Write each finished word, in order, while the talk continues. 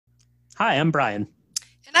Hi, I'm Brian,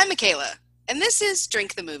 And I'm Michaela, and this is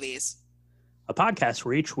Drink the Movies. a podcast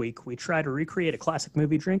where each week we try to recreate a classic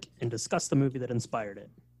movie drink and discuss the movie that inspired it.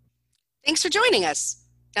 Thanks for joining us.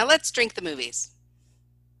 Now let's drink the movies.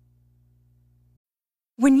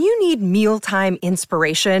 When you need mealtime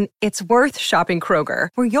inspiration, it's worth shopping Kroger,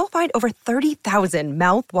 where you'll find over 30,000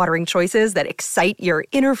 mouth-watering choices that excite your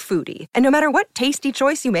inner foodie. And no matter what tasty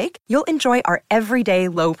choice you make, you'll enjoy our everyday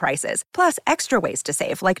low prices, plus extra ways to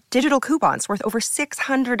save, like digital coupons worth over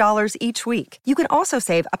 $600 each week. You can also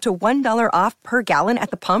save up to $1 off per gallon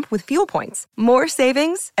at the pump with fuel points. More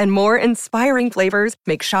savings and more inspiring flavors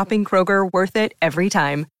make shopping Kroger worth it every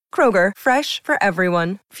time. Kroger, fresh for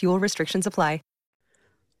everyone. Fuel restrictions apply.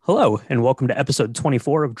 Hello, and welcome to episode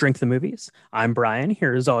 24 of Drink the Movies. I'm Brian,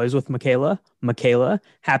 here as always with Michaela. Michaela,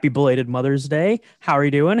 happy belated Mother's Day. How are you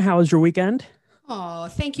doing? How was your weekend? Oh,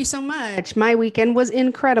 thank you so much. My weekend was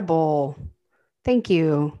incredible. Thank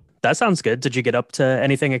you. That sounds good. Did you get up to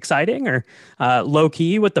anything exciting or low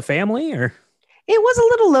key with the family? Or It was a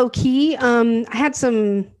little low key. I had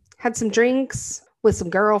some drinks with some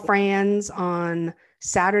girlfriends on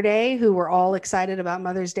Saturday who were all excited about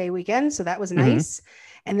Mother's Day weekend, so that was nice.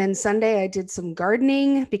 And then Sunday I did some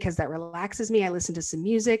gardening because that relaxes me. I listened to some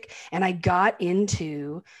music and I got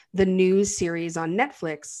into the new series on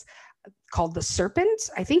Netflix called The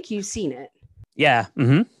Serpent. I think you've seen it. Yeah.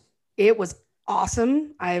 It was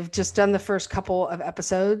awesome. I've just done the first couple of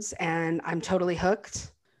episodes and I'm totally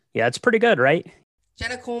hooked. Yeah, it's pretty good, right?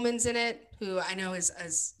 Jenna Coleman's in it, who I know is,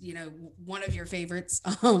 as you know, one of your favorites,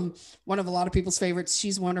 one of a lot of people's favorites.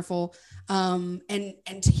 She's wonderful. And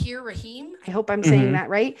Tahir Rahim, I hope I'm saying that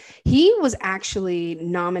right. He was actually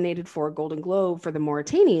nominated for a Golden Globe for The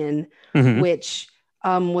Mauritanian, which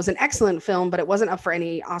was an excellent film, but it wasn't up for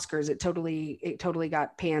any Oscars. It totally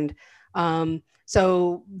got panned.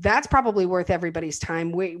 So that's probably worth everybody's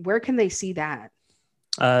time. Where can they see that?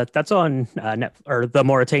 That's on or The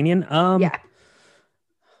Mauritanian. Yeah.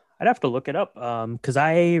 I'd have to look it up because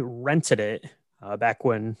I rented it back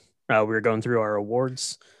when we were going through our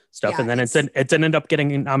awards stuff, and then it didn't end up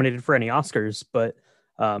getting nominated for any Oscars. But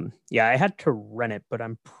yeah, I had to rent it, but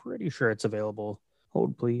I'm pretty sure it's available.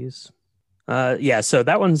 Hold, please. Yeah, so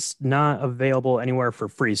that one's not available anywhere for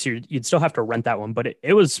free, so you'd still have to rent that one. But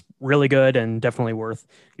it was really good and definitely worth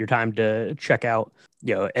your time to check out.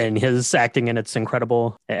 And his acting in it's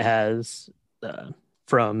incredible. It has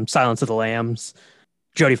from Silence of the Lambs.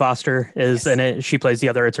 Jodie Foster is in it. She plays the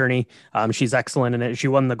other attorney. She's excellent in it. She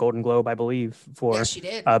won the Golden Globe, I believe, for she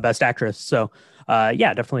did. Best Actress. So,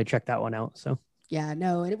 yeah, definitely check that one out. So, yeah,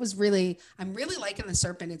 no, and I'm really liking The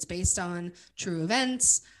Serpent. It's based on true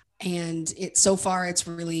events, and so far it's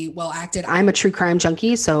really well acted. I'm a true crime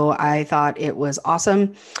junkie, so I thought it was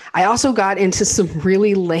awesome. I also got into some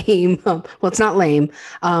really lame. Well, it's not lame,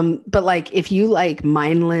 but like if you like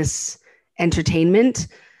mindless entertainment.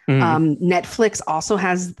 Netflix also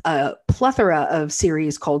has a plethora of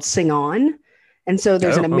series called Sing On. And so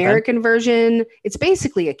there's an American version. It's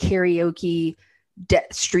basically a karaoke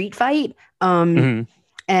street fight. And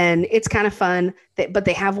it's kind of fun. But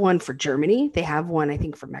they have one for Germany. They have one, I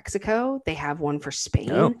think, for Mexico. They have one for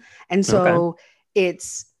Spain. And so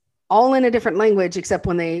it's all in a different language, except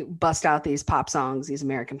when they bust out these pop songs, these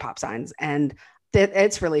American pop signs. And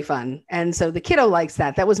it's really fun. And so the kiddo likes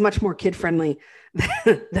that. That was much more kid friendly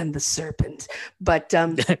than The Serpent. But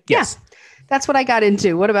yes. Yeah, that's what I got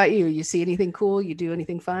into. What about you? You see anything cool? You do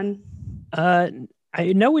anything fun? I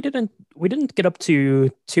know we didn't get up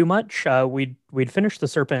to too much. We'd finished The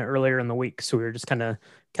Serpent earlier in the week, so we were just kind of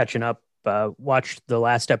catching up. Watched the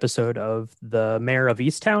last episode of The Mayor of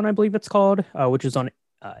Easttown, I believe it's called, which is on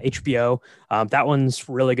HBO. That one's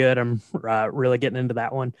really good. I'm really getting into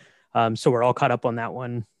that one. So we're all caught up on that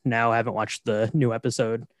one now. I haven't watched the new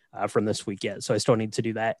episode from this week yet, so I still need to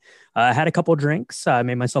do that. I had a couple drinks. I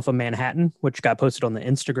made myself a Manhattan, which got posted on the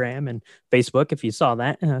Instagram and Facebook. If you saw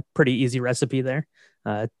that, pretty easy recipe there.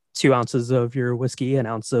 2 ounces of your whiskey, an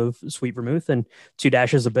ounce of sweet vermouth, and 2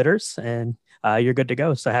 dashes of bitters, and you're good to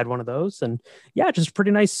go. So I had one of those, and yeah, just a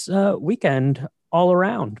pretty nice weekend all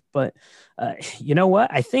around. But you know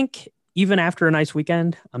what? I think even after a nice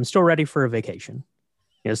weekend, I'm still ready for a vacation.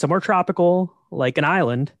 Somewhere tropical, like an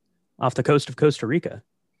island off the coast of Costa Rica.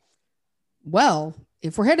 Well,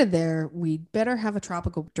 if we're headed there, we'd better have a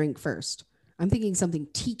tropical drink first. I'm thinking something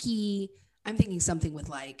tiki. I'm thinking something with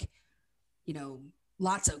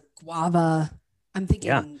lots of guava. I'm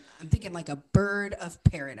thinking like a bird of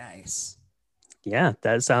paradise. Yeah,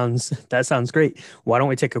 that sounds great. Why don't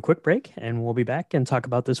we take a quick break and we'll be back and talk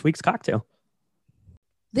about this week's cocktail.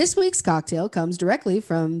 This week's cocktail comes directly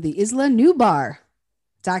from the Isla Nubar.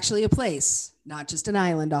 It's actually a place not just an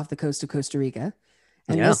island off the coast of Costa Rica.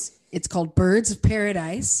 And Yeah. it's called Birds of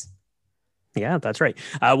Paradise. Yeah, that's right.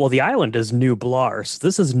 Well, the island is New Blar. So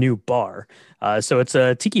this is New Bar. So it's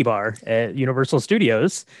a tiki bar at Universal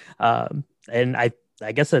Studios. And I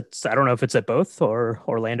guess I don't know if it's at both or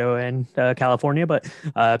Orlando and California, but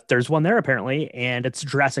there's one there apparently. And it's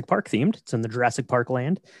Jurassic Park themed. It's in the Jurassic Park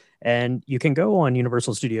land. And you can go on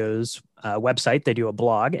Universal Studios website. They do a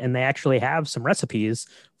blog and they actually have some recipes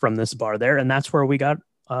from this bar there. And that's where we got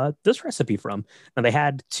this recipe from. Now they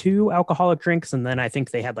had 2 alcoholic drinks, and then I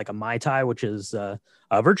think they had like a Mai Tai, which is a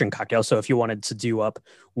virgin cocktail. So if you wanted to do up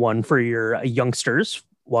one for your youngsters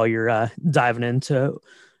while you're diving into,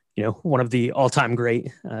 one of the all-time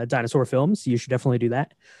great dinosaur films, you should definitely do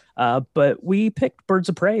that. But we picked Birds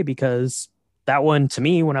of Prey because that one, to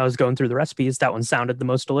me, when I was going through the recipes, that one sounded the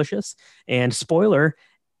most delicious. And spoiler,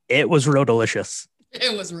 it was real delicious.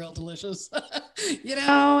 It was real delicious.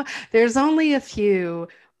 There's only a few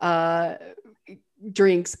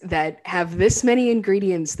drinks that have this many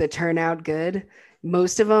ingredients that turn out good.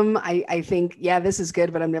 Most of them, I think, yeah, this is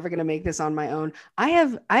good, but I'm never going to make this on my own. I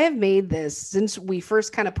have made this since we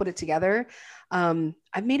first kind of put it together.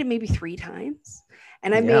 I've made it maybe 3 times,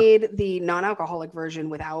 and I made the non-alcoholic version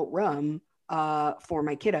without rum for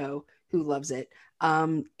my kiddo who loves it.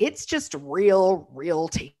 It's just real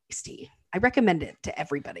tasty. I recommend it to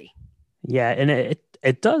everybody. Yeah, and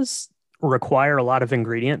it does require a lot of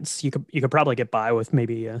ingredients. You could probably get by with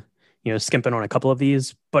maybe skimping on a couple of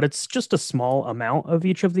these, but it's just a small amount of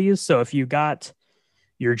each of these. So if you got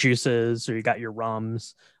your juices or you got your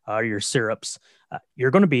rums or your syrups,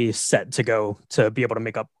 you're going to be set to go to be able to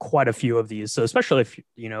make up quite a few of these. So especially if,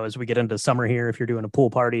 as we get into summer here, if you're doing a pool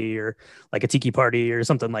party or like a tiki party or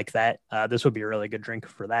something like that, this would be a really good drink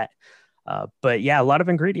for that. But yeah, a lot of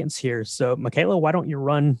ingredients here. So Michaela, why don't you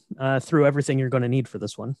run through everything you're going to need for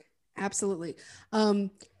this one? Absolutely. So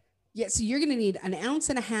you're going to need 1.5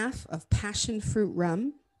 ounces of passion fruit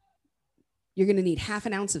rum. You're going to need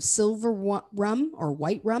 1/2 ounce of silver rum or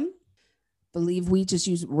white rum. Believe we just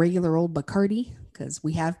use regular old Bacardi because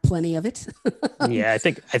we have plenty of it. Yeah, I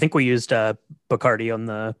think we used Bacardi on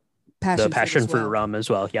the passion fruit rum as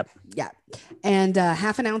well. Yep. Yeah. And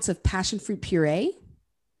 1/2 ounce of passion fruit puree,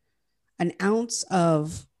 1 ounce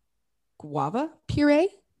of guava puree,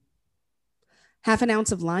 1/2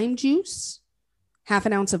 ounce of lime juice,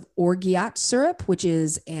 1/2 ounce of orgeat syrup, which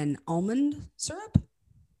is an almond syrup.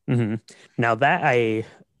 Mm-hmm. Now that I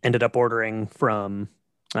ended up ordering from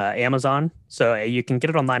Amazon, so you can get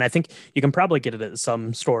it online. I think you can probably get it at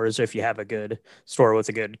some stores if you have a good store with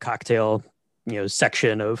a good cocktail,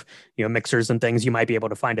 section of, mixers and things. You might be able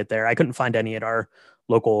to find it there. I couldn't find any at our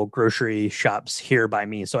local grocery shops here by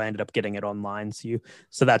me, so I ended up getting it online.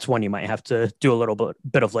 So that's one you might have to do a little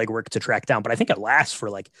bit of legwork to track down. But I think it lasts for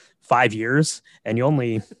like 5 years, and you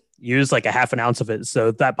only use like 1/2 ounce of it.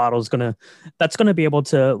 So that bottle's that's gonna be able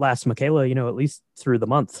to last Michaela, at least through the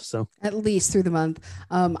month. So at least through the month.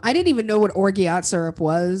 I didn't even know what orgeat syrup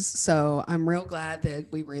was, so I'm real glad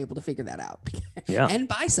that we were able to figure that out. Yeah. And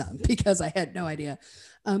buy some because I had no idea.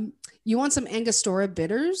 You want some Angostura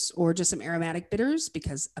bitters or just some aromatic bitters,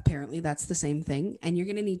 because apparently that's the same thing. And you're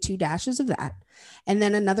going to need 2 dashes of that. And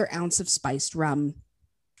then another ounce of spiced rum.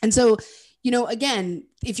 And so, again,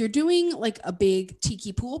 if you're doing like a big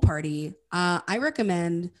tiki pool party, I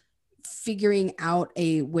recommend figuring out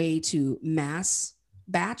a way to mass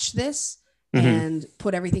batch this and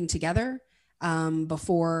put everything together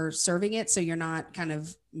before serving it. So you're not kind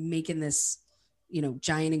of making this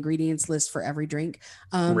giant ingredients list for every drink.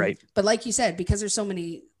 Right. But like you said, because there's so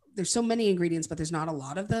many ingredients, but there's not a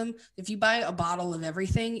lot of them. If you buy a bottle of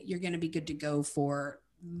everything, you're going to be good to go for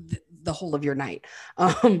the whole of your night.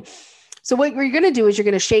 So what you're going to do is you're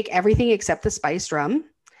going to shake everything except the spiced rum,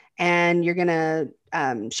 and you're going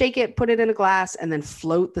to shake it, put it in a glass, and then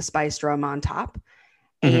float the spiced rum on top.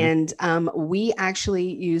 And we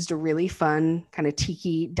actually used a really fun kind of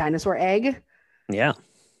tiki dinosaur egg. Yeah.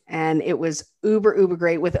 And it was uber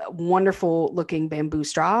great with a wonderful looking bamboo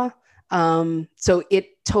straw. So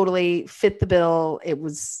it totally fit the bill. It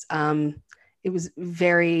was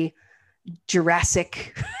very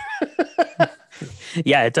Jurassic.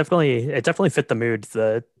 Yeah, it definitely fit the mood.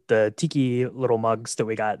 The tiki little mugs that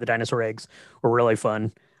we got, the dinosaur eggs, were really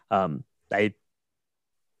fun. They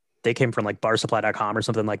came from like barsupply.com or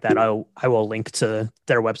something like that. I will link to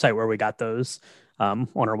their website where we got those on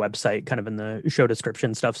our website, kind of in the show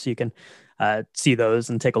description stuff, so you can see those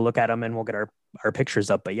and take a look at them, and we'll get our pictures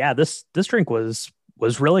up. But yeah, this drink was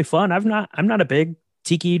really fun. I'm not a big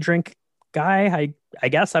tiki drink guy. I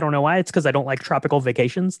guess I don't know why. It's because I don't like tropical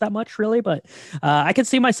vacations that much, really. But I could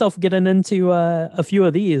see myself getting into a few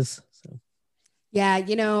of these. So. Yeah,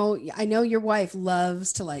 I know your wife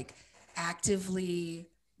loves to like actively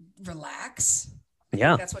relax. I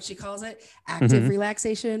Yeah. think that's what she calls it. Active Hmm.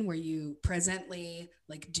 relaxation, where you presently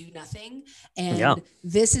like do nothing. Yeah. And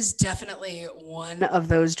this is definitely one of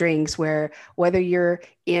those drinks where whether you're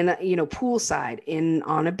in, poolside, in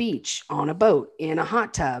on a beach, on a boat, in a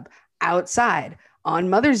hot tub, outside, on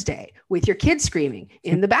Mother's Day with your kids screaming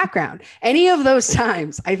in the background, any of those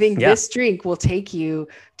times, I think Yeah. this drink will take you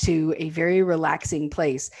to a very relaxing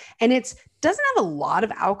place. And it's doesn't have a lot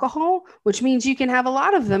of alcohol, which means you can have a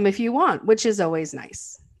lot of them if you want, which is always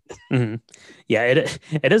nice. Hmm. Yeah,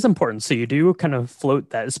 it is important. So you do kind of float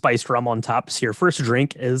that spiced rum on top. So your first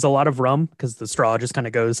drink is a lot of rum because the straw just kind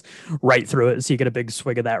of goes right through it. So you get a big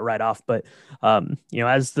swig of that right off. But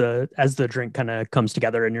as the drink kind of comes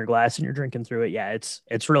together in your glass and you're drinking through it, yeah,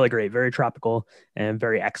 it's really great, very tropical and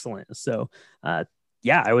very excellent. So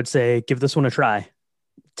yeah, I would say give this one a try.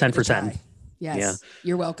 10 Give it a for 10. try. Yes. Yeah.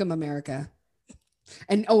 You're welcome, America.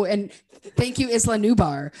 And thank you, Isla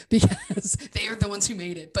Nubar, because they are the ones who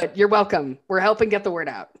made it. But you're welcome. We're helping get the word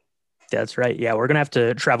out. That's right. Yeah, we're gonna have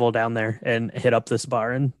to travel down there and hit up this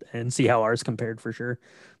bar and see how ours compared for sure.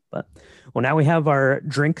 But well, now we have our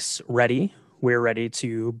drinks ready. We're ready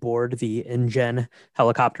to board the InGen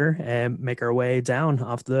helicopter and make our way down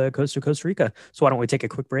off the coast of Costa Rica. So why don't we take a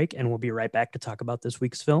quick break and we'll be right back to talk about this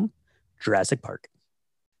week's film, Jurassic Park.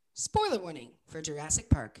 Spoiler warning for Jurassic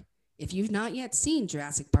Park. If you've not yet seen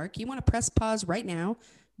Jurassic Park, you want to press pause right now,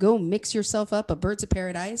 go mix yourself up a Birds of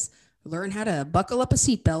Paradise, learn how to buckle up a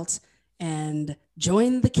seatbelt, and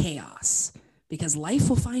join the chaos, because life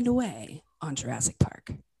will find a way on Jurassic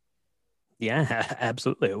Park. Yeah,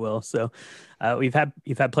 absolutely it will. So you've had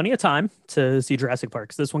plenty of time to see Jurassic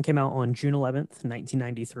Park. So this one came out on June 11th,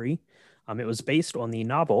 1993. It was based on the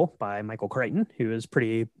novel by Michael Crichton, who was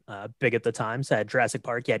pretty big at the time. So had Jurassic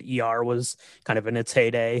Park, yet ER was kind of in its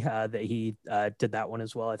heyday that he did that one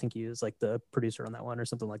as well. I think he was like the producer on that one or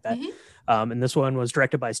something like that. Mm-hmm. And this one was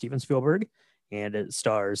directed by Steven Spielberg, and it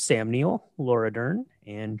stars Sam Neill, Laura Dern,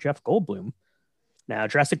 and Jeff Goldblum. Now,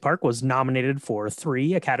 Jurassic Park was nominated for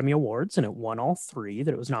 3 Academy Awards, and it won all 3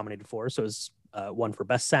 that it was nominated for. So it was won for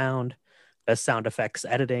Best Sound, Best Sound Effects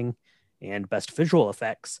Editing, and Best Visual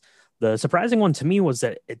Effects. The surprising one to me was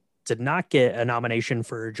that it did not get a nomination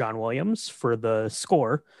for John Williams for the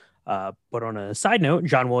score. But on a side note,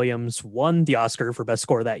 John Williams won the Oscar for Best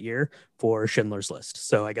Score that year for Schindler's List.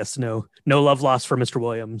 So I guess no love lost for Mr.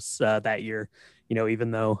 Williams that year, even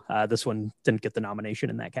though this one didn't get the nomination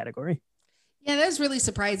in that category. Yeah, that is really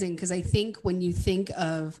surprising, because I think when you think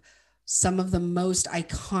of some of the most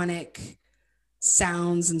iconic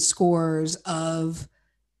sounds and scores of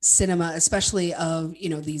cinema, especially of,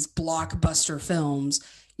 these blockbuster films,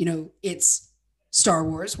 it's Star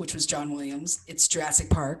Wars, which was John Williams. It's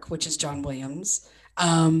Jurassic Park, which is John Williams.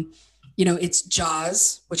 It's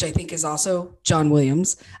Jaws, which I think is also John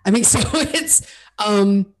Williams. I mean, so it's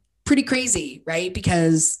pretty crazy, right?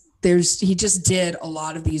 Because he just did a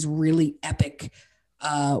lot of these really epic,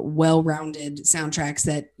 well-rounded soundtracks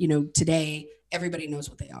that, today everybody knows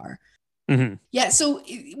what they are. Mm-hmm. Yeah. So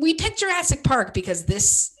we picked Jurassic Park because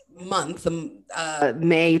this month,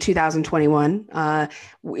 May 2021,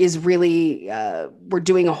 is really, we're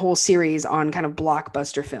doing a whole series on kind of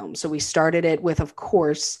blockbuster films. So we started it with, of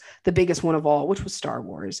course, the biggest one of all, which was Star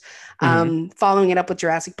Wars. Following it up with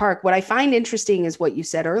Jurassic Park. What I find interesting is what you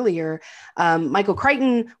said earlier. Michael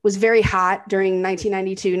Crichton was very hot during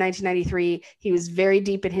 1992, 1993. He was very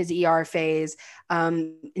deep in his ER phase.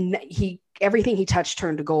 Everything he touched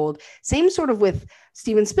turned to gold. Same sort of with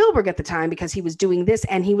Steven Spielberg at the time, because he was doing this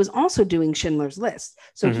and he was also doing Schindler's List.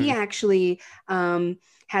 So he actually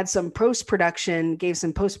had some post-production, gave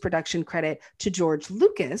some post-production credit to George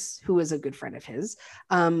Lucas, who is a good friend of his,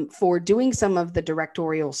 for doing some of the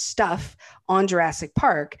directorial stuff on Jurassic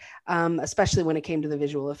Park, especially when it came to the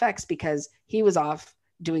visual effects, because he was off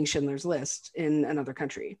doing Schindler's List in another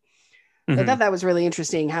country. I thought that was really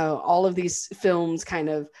interesting, how all of these films kind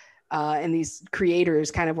of and these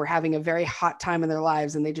creators kind of were having a very hot time in their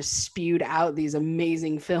lives, and they just spewed out these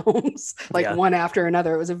amazing films one after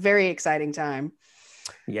another. It was a very exciting time.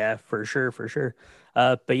 Yeah, for sure.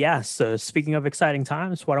 But yeah, so speaking of exciting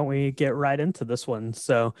times, why don't we get right into this one?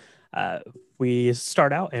 So we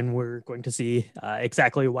start out and we're going to see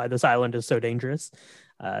exactly why this island is so dangerous.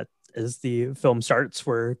 As the film starts,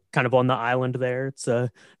 we're kind of on the island there. It's a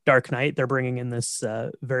dark night. They're bringing in this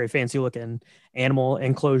very fancy looking animal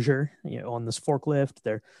enclosure, on this forklift.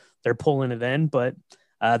 They're pulling it in, but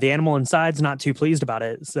the animal inside's not too pleased about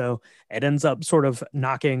it. So it ends up sort of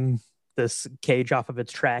knocking this cage off of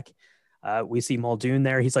its track. We see Muldoon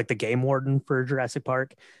there. He's like the game warden for Jurassic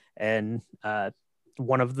Park. And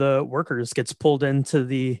one of the workers gets pulled into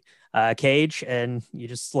the cage, and you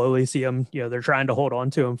just slowly see him, they're trying to hold on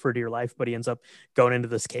to him for dear life, but he ends up going into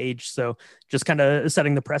this cage. So just kind of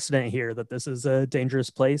setting the precedent here that this is a dangerous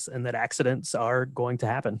place and that accidents are going to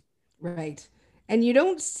happen. Right. And you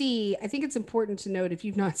don't see, I think it's important to note, if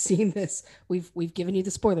you've not seen this, we've given you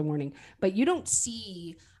the spoiler warning, but you don't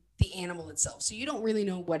see the animal itself. So you don't really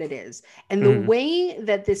know what it is. And the way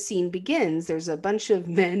that this scene begins, there's a bunch of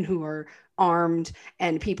men who are armed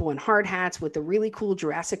and people in hard hats with the really cool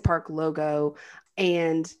Jurassic Park logo.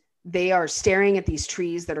 And they are staring at these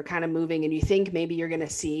trees that are kind of moving. And you think maybe you're going to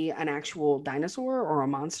see an actual dinosaur or a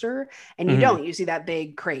monster. And you don't. You see that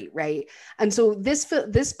big crate, right? And so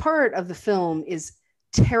this part of the film is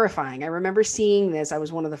terrifying. I remember seeing this. I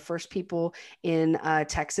was one of the first people in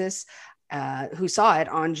Texas who saw it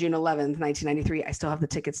on June 11th, 1993. I still have the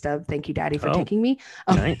ticket stub. Thank you, Daddy, for taking me.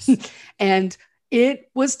 Nice. And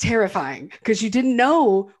it was terrifying because you didn't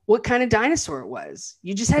know what kind of dinosaur it was.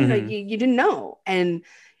 You just had you didn't know. And,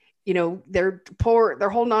 they're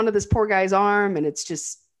holding on to this poor guy's arm, and it's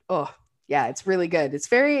just, it's really good. It's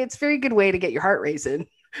very good way to get your heart racing.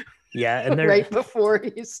 Yeah. And right before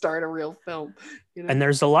you start a real film. And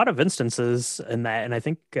there's a lot of instances in that. And I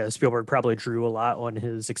think Spielberg probably drew a lot on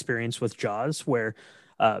his experience with Jaws, where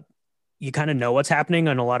you kind of know what's happening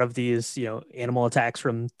on a lot of these, animal attacks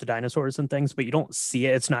from the dinosaurs and things, but you don't see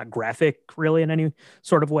it. It's not graphic really in any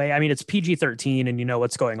sort of way. I mean, it's PG-13 and you know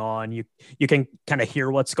what's going on. You can kind of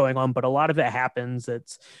hear what's going on, but a lot of it happens.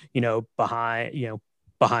 It's,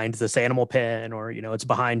 behind this animal pen, or it's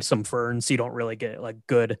behind some ferns, so you don't really get like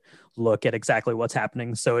good look at exactly what's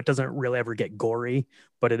happening. So it doesn't really ever get gory,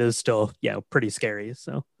 but it is still pretty scary.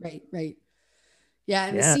 So right. Yeah,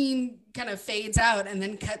 and the scene kind of fades out and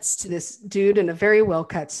then cuts to this dude in a very well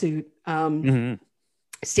cut suit,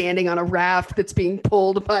 standing on a raft that's being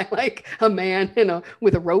pulled by like a man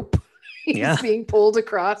with a rope. He's being pulled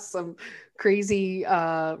across some crazy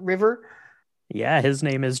river. Yeah, his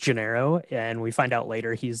name is Gennaro, and we find out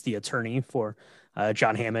later he's the attorney for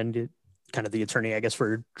John Hammond, kind of the attorney, I guess,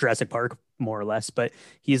 for Jurassic Park, more or less. But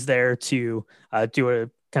he's there to do a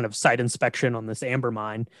kind of site inspection on this amber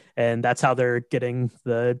mine, and that's how they're getting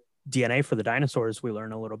the DNA for the dinosaurs. We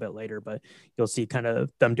learn a little bit later, but you'll see kind of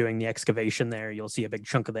them doing the excavation there. You'll see a big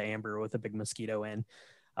chunk of the amber with a big mosquito in,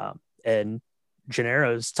 and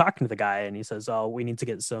Gennaro's talking to the guy, and he says, "Oh, we need to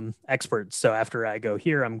get some experts. So after I go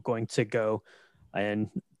here, I'm going to go and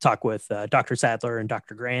talk with Dr. Sadler and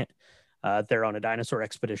Dr. Grant. They're on a dinosaur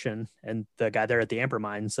expedition." And the guy there at the amber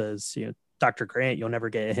mine says, "Dr. Grant, you'll never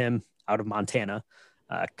get him out of Montana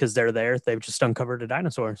because they're there. They've just uncovered a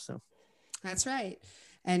dinosaur." So that's right.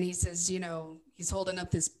 And he says, he's holding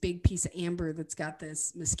up this big piece of amber that's got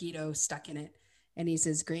this mosquito stuck in it. And he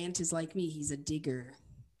says, "Grant is like me. He's a digger."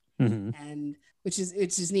 And which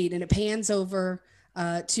is neat. And it pans over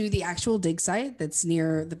to the actual dig site that's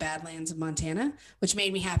near the Badlands of Montana, which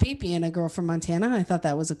made me happy being a girl from Montana. I thought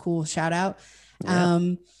that was a cool shout out. Yeah.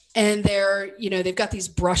 And they're, they've got these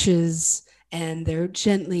brushes and they're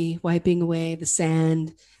gently wiping away the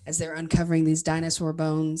sand as they're uncovering these dinosaur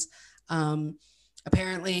bones.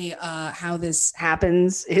 Apparently, how this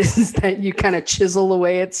happens is that you kind of chisel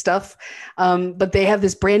away at stuff. But they have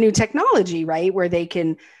this brand new technology, right, where they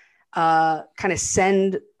can kind of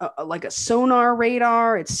send like a sonar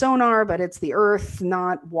radar. It's sonar, but it's the earth,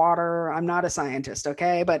 not water. I'm not a scientist,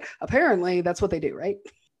 okay? But apparently that's what they do, right?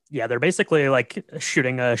 Yeah, they're basically like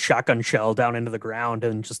shooting a shotgun shell down into the ground,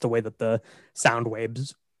 and just the way that the sound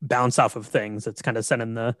waves bounce off of things, it's kind of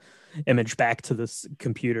sending the image back to this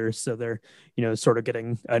computer. So they're, sort of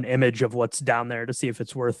getting an image of what's down there to see if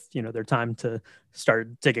it's worth, their time to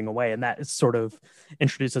start digging away. And that sort of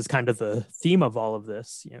introduces kind of the theme of all of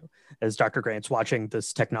this, as Dr. Grant's watching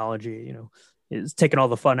this technology, is taking all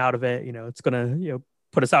the fun out of it. It's going to,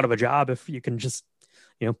 put us out of a job if you can just,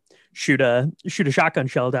 shoot a shotgun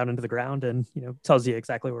shell down into the ground and, tells you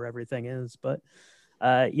exactly where everything is. But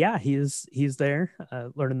he's there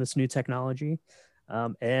learning this new technology,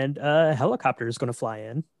 and a helicopter is going to fly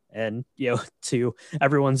in, and to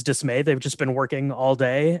everyone's dismay, they've just been working all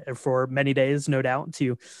day for many days, no doubt,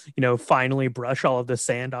 to finally brush all of the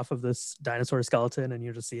sand off of this dinosaur skeleton, and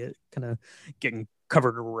you just see it kind of getting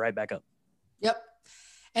covered right back up. Yep.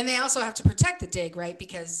 And they also have to protect the dig, right?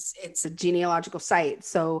 Because it's a genealogical site.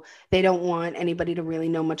 So they don't want anybody to really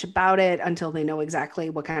know much about it until they know exactly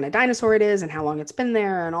what kind of dinosaur it is and how long it's been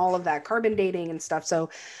there and all of that carbon dating and stuff. So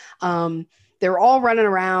they're all running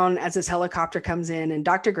around as this helicopter comes in, and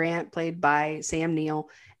Dr. Grant, played by Sam Neill,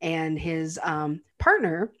 and his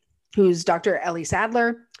partner, who's Dr. Ellie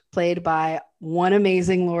Sadler, played by one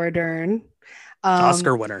amazing Laura Dern.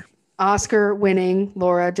 Oscar winner. Oscar winning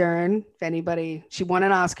Laura Dern. If anybody, she won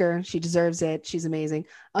an Oscar. She deserves it. She's amazing.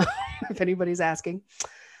 If anybody's asking.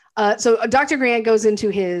 So Dr. Grant goes into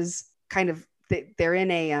his kind of, they're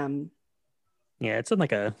in a, yeah, it's in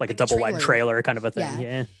like a a double wide trailer kind of a thing.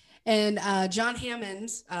 Yeah. And John Hammond,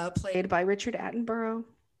 played by Richard Attenborough,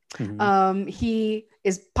 he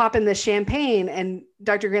is popping the champagne, and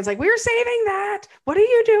Dr. Grant's like, "We're saving that. What are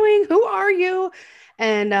you doing? Who are you?"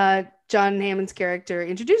 And John Hammond's character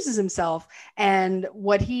introduces himself, and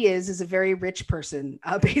what he is a very rich person,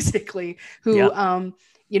 basically, who,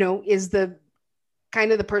 you know, is the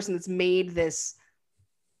kind of the person that's made this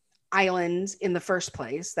island in the first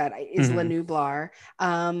place, that is La Nublar,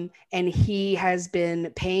 and he has been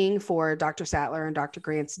paying for Dr. Sattler and Dr.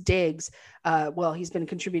 Grant's digs. Well, he's been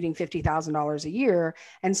contributing $50,000 a year,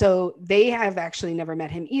 and so they have actually never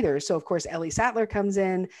met him either. So of course Ellie Sattler comes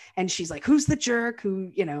in, and she's like, "Who's the jerk? Who,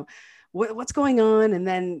 you know, what's going on?" And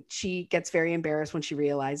then she gets very embarrassed when she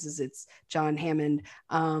realizes it's John Hammond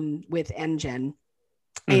with NGen.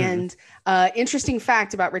 And interesting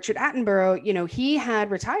fact about Richard Attenborough, you know, he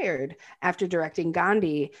had retired after directing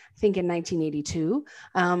Gandhi, I think in 1982.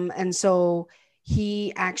 And so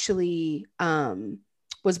he actually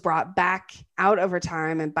was brought back out over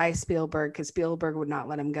time and by Spielberg, because Spielberg would not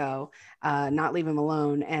let him go, not leave him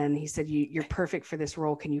alone. And he said, "You're perfect for this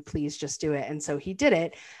role. Can you please just do it?" And so he did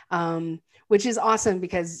it, which is awesome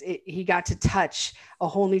because he got to touch a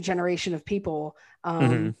whole new generation of people.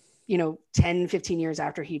 You know, 10, 15 years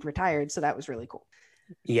after he'd retired. So that was really cool.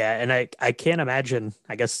 Yeah. And I can't imagine,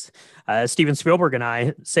 I guess, Steven Spielberg and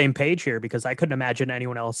I, same page here, because I couldn't imagine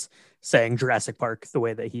anyone else saying Jurassic Park the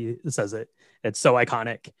way that he says it. It's so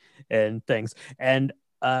iconic and things. And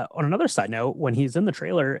on another side note, when he's in the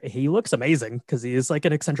trailer, he looks amazing because he is like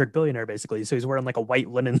an eccentric billionaire, basically. So he's wearing like a white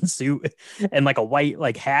linen suit and like a white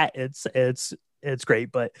like hat. It's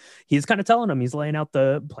great. But he's kind of telling him, he's laying out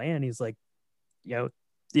the plan. He's like, you know,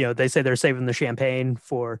 they say they're saving the champagne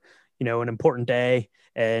for, you know, an important day.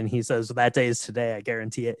 And he says, "That day is today. I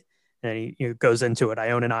guarantee it." And he goes into it.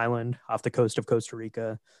 "I own an island off the coast of Costa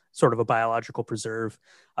Rica, sort of a biological preserve."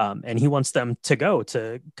 And he wants them to go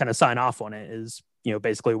to kind of sign off on it, is, you know,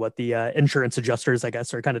 basically what the insurance adjusters, I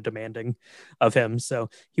guess, are kind of demanding of him. So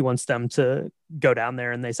he wants them to go down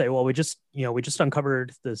there, and they say, "Well, we just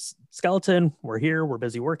uncovered this skeleton. We're here. We're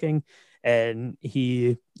busy working." And he,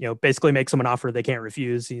 you know, basically makes them an offer they can't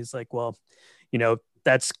refuse. He's like, "Well, you know,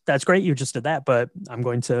 that's great. You just did that, but I'm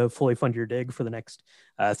going to fully fund your dig for the next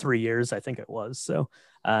 3 years, I think it was." So,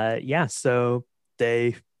 yeah. So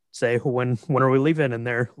they say, when are we leaving? And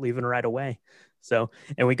they're leaving right away. So,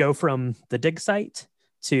 and we go from the dig site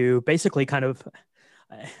to basically kind of,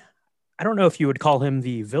 I don't know if you would call him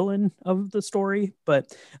the villain of the story,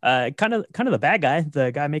 but kind of the bad guy,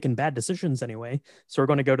 the guy making bad decisions anyway. So we're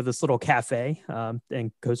going to go to this little cafe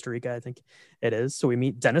in Costa Rica, I think it is. So we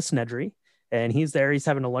meet Dennis Nedry, and he's there. He's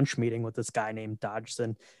having a lunch meeting with this guy named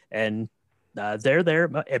Dodgson, and they're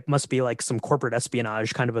there. It must be like some corporate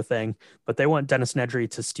espionage kind of a thing, but they want Dennis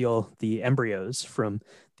Nedry to steal the embryos from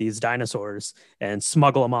these dinosaurs and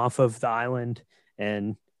smuggle them off of the island.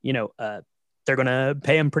 And, you know, they're going to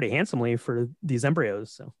pay him pretty handsomely for these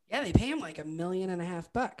embryos. So yeah, they pay him like $1.5 million,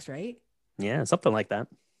 right? Yeah, something like that.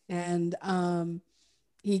 And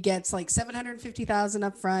he gets like $750,000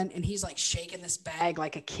 up front, and he's like shaking this bag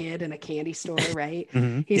like a kid in a candy store, right?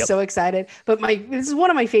 He's so excited. But this is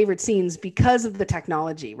one of my favorite scenes because of the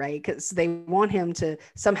technology, right? Because they want him to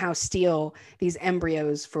somehow steal these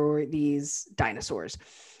embryos for these dinosaurs.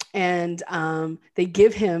 And they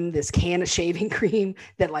give him this can of shaving cream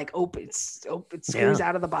that like opens, it screws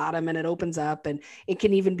out of the bottom, and it opens up, and it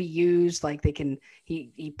can even be used. Like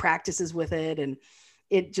he practices with it, and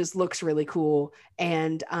it just looks really cool.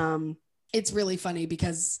 And it's really funny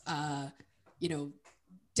because, you know,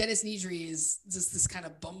 Dennis Nedry is just this kind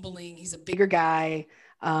of bumbling, he's a bigger guy.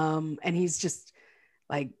 And he's just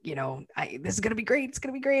like, you know, this is going to be great. It's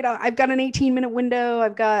going to be great. I've got an 18-minute window.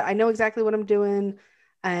 I know exactly what I'm doing.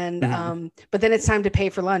 And, but then it's time to pay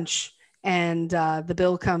for lunch, and the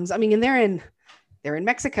bill comes. I mean, and they're in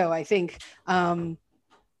Mexico, I think.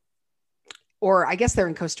 Or I guess they're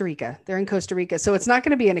in Costa Rica. So it's not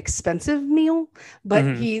going to be an expensive meal,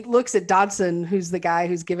 but he looks at Dodson, who's the guy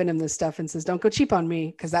who's given him this stuff, and says, "Don't go cheap on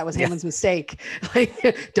me, because that was Hammond's mistake.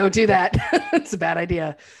 Like, don't do that. It's a bad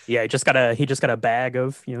idea." Yeah. He just got a bag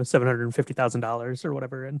of, you know, $750,000 or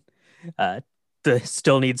whatever. And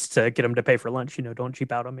still needs to get him to pay for lunch, you know, don't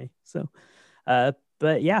cheap out on me. So,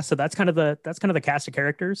 but yeah, so that's kind of the cast of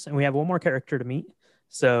characters. And we have one more character to meet.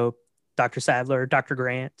 So Dr. Sattler, Dr.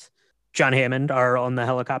 Grant, John Hammond are on the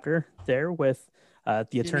helicopter there with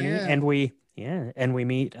the attorney. And we Yeah, and we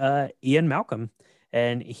meet Ian Malcolm,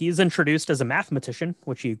 and he's introduced as a mathematician,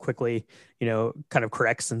 which he quickly, kind of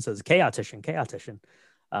corrects and says chaotician, chaotician.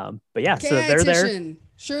 But yeah, so they're there.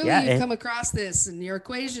 Surely Yeah, you've come across this in your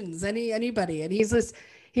equations, anybody. And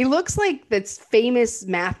he looks like this famous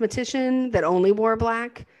mathematician that only wore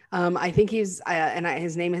black. I think his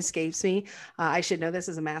name escapes me. I should know this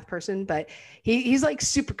as a math person, but he's like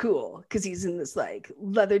super cool because he's in this like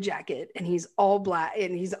leather jacket and he's all black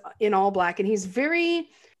and he's in all black and he's very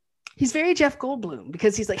Jeff Goldblum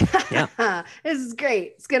because he's like, yeah. This is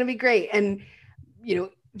great. It's going to be great. And,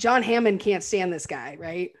 John Hammond can't stand this guy,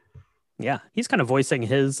 right? Yeah, he's kind of voicing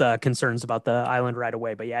his concerns about the island right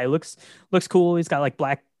away. But yeah, he looks cool. He's got like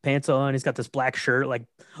black pants on. He's got this black shirt like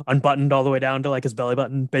unbuttoned all the way down to like his belly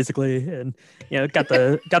button, basically, and got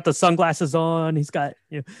the sunglasses on. He's got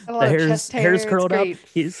the hair's curled up.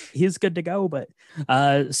 He's good to go. But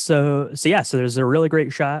so there's a really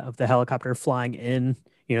great shot of the helicopter flying in,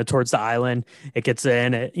 towards the island. It gets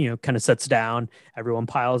in, it, kind of sets down. Everyone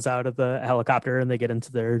piles out of the helicopter and they get into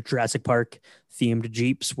their Jurassic Park themed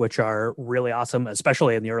Jeeps, which are really awesome,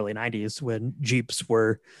 especially in the early 90s when Jeeps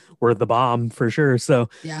were the bomb for sure. So,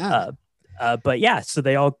 yeah. But yeah, so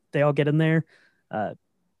they all get in there.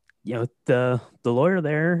 The lawyer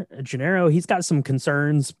there, Gennaro, he's got some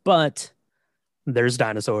concerns, but there's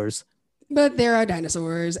dinosaurs. But there are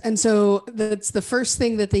dinosaurs. And so that's the first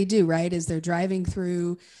thing that they do, right? Is they're driving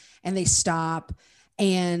through and they stop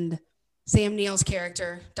and Sam Neill's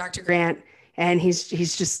character, Dr. Grant, and he's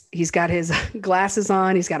got his glasses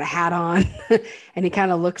on, he's got a hat on and he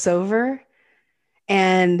kind of looks over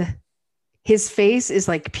and his face is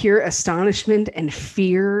like pure astonishment and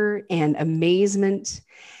fear and amazement.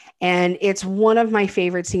 And it's one of my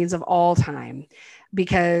favorite scenes of all time.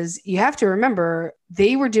 Because you have to remember,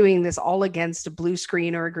 they were doing this all against a blue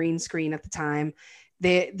screen or a green screen at the time.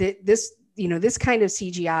 This kind of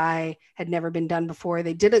CGI had never been done before.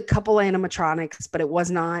 They did a couple animatronics, but it was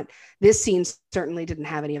not. This scene certainly didn't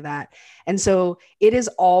have any of that. And so it is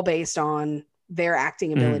all based on their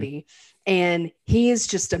acting ability. And he is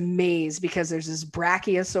just amazed because there's this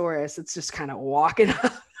Brachiosaurus that's just kind of walking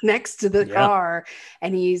up next to the car,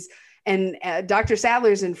 and Dr.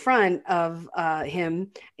 Sadler's in front of him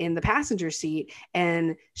in the passenger seat.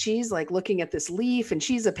 And she's like looking at this leaf and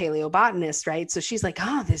she's a paleobotanist, right? So she's like,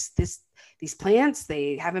 these plants,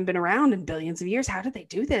 they haven't been around in billions of years. How did they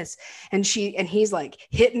do this? And he's like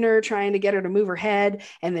hitting her, trying to get her to move her head.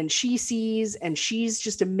 And then she sees and she's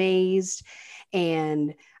just amazed.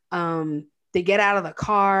 And they get out of the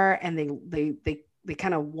car and they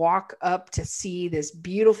kind of walk up to see this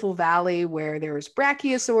beautiful valley where there's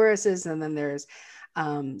brachiosauruses and then there's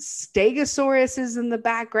stegosauruses in the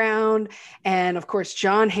background. And of course,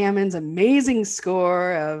 John Hammond's amazing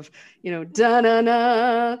score of,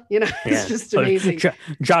 da-na-na, it's just amazing.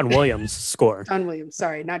 John Williams score. John Williams,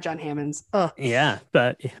 sorry, not John Hammond's. Yeah,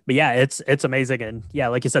 but yeah, it's amazing. And yeah,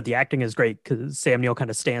 like you said, the acting is great because Sam Neill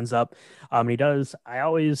kind of stands up. I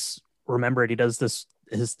always remember it. He does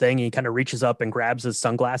his thing. He kind of reaches up and grabs his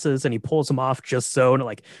sunglasses and he pulls them off just so, and it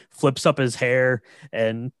like flips up his hair.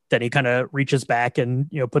 And then he kind of reaches back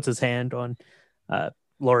and, puts his hand on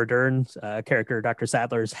Laura Dern's character, Dr.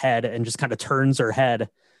 Sadler's head, and just kind of turns her head.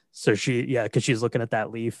 So because she's looking at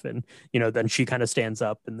that leaf, and, then she kind of stands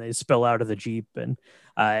up and they spill out of the Jeep, and,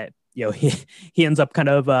 he ends up kind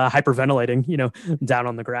of hyperventilating, down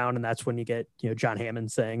on the ground. And that's when you get, John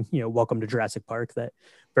Hammond saying, welcome to Jurassic Park, that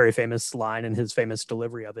very famous line and his famous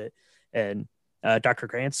delivery of it. And Dr.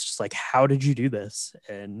 Grant's just like, how did you do this?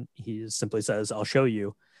 And he simply says, I'll show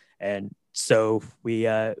you. And so we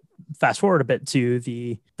fast forward a bit to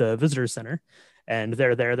the visitor center, and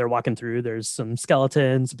they're walking through. There's some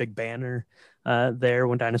skeletons, a big banner there,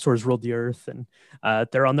 when dinosaurs ruled the earth, and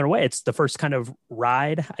they're on their way. It's the first kind of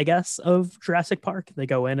ride, I guess, of Jurassic Park. They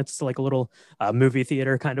go in, it's like a little movie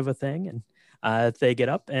theater kind of a thing, and they get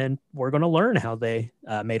up, and we're going to learn how they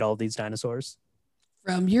made all these dinosaurs.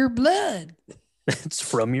 From your blood. It's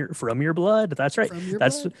from your blood. That's right.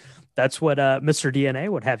 That's what Mr. DNA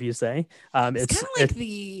would have you say. It's kind of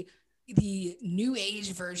like the new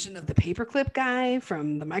age version of the paperclip guy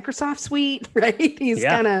from the Microsoft suite, right? He's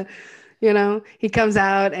kind of, he comes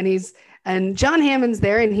out and John Hammond's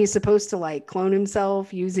there, and he's supposed to like clone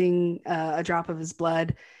himself using a drop of his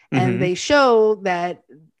blood. And they show that,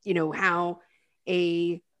 how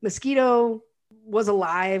a mosquito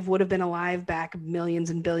would have been alive back millions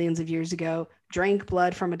and billions of years ago, drank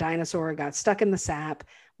blood from a dinosaur, got stuck in the sap.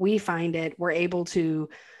 We find it. We're able to,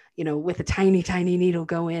 with a tiny, tiny needle,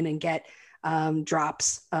 go in and get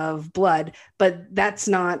drops of blood. But that's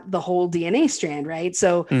not the whole DNA strand, right?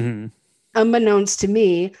 So unbeknownst to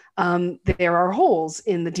me, there are holes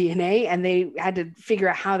in the DNA, and they had to figure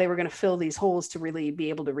out how they were going to fill these holes to really be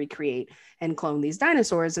able to recreate and clone these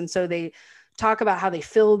dinosaurs. And so they talk about how they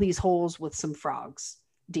fill these holes with some frogs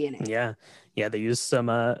DNA. Yeah, they use some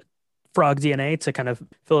frog DNA to kind of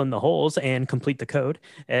fill in the holes and complete the code.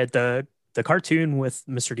 The cartoon with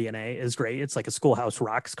Mr. DNA is great. It's like a Schoolhouse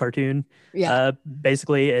Rocks cartoon. Yeah.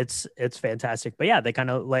 Basically, it's fantastic. But yeah, they kind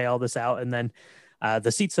of lay all this out, and then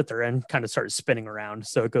the seats that they're in kind of start spinning around.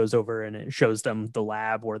 So it goes over and it shows them the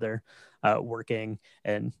lab where they're working.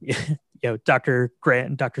 And, Dr.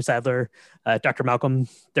 Grant, Dr. Sadler, Dr. Malcolm,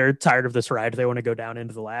 they're tired of this ride. They want to go down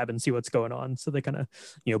into the lab and see what's going on. So they kind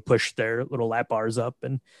of, push their little lap bars up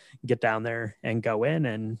and get down there and go in.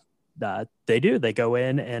 And they do. They go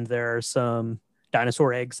in, and there are some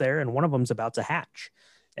dinosaur eggs there, and one of them's about to hatch.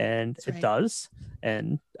 And That's it right. does.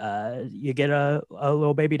 And you get a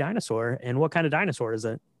little baby dinosaur. And what kind of dinosaur is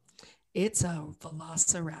it? It's a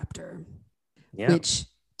velociraptor, Yeah. which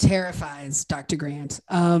terrifies Dr. Grant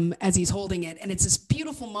as he's holding it. And it's this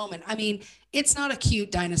beautiful moment. I mean, it's not a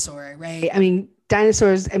cute dinosaur, right? I mean,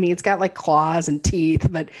 dinosaurs, it's got like claws and teeth,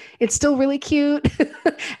 but it's still really cute.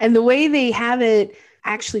 And the way they have it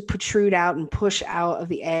actually protrude out and push out of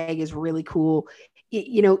the egg is really cool.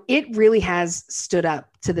 It really has stood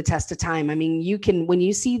up to the test of time. I mean, when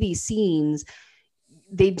you see these scenes,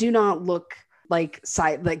 they do not look like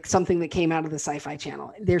something that came out of the Sci-Fi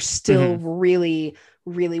Channel. They're still really,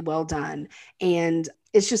 really well done. And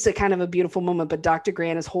it's just a kind of a beautiful moment, but Dr.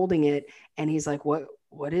 Grant is holding it and he's like,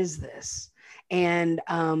 what is this? And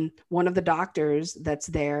one of the doctors that's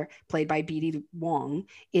there, played by B.D. Wong,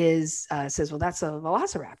 says, well, that's a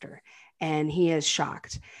velociraptor. And he is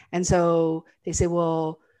shocked. And so they say,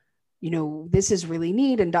 well, this is really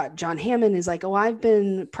neat. And John Hammond is like, oh, I've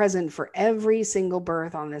been present for every single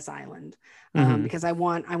birth on this island because I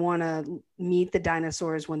want to meet the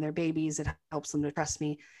dinosaurs when they're babies. It helps them to trust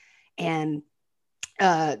me. And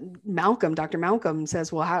Dr. Malcolm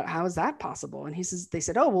says, well, how is that possible? And they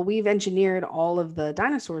said, oh, well, we've engineered all of the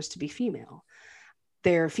dinosaurs to be female.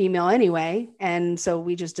 They're female anyway. And so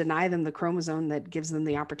we just deny them the chromosome that gives them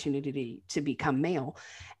the opportunity to become male.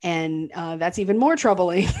 And that's even more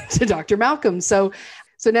troubling to Dr. Malcolm. So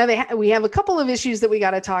now we have a couple of issues that we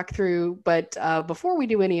got to talk through. But before we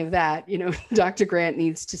do any of that, Dr. Grant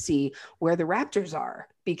needs to see where the raptors are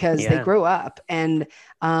because they grow up. And,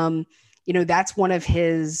 that's one of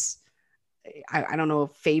his, I don't know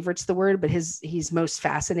if favorite's the word, but he's most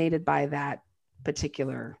fascinated by that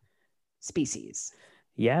particular species.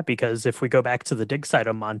 Yeah, because if we go back to the dig site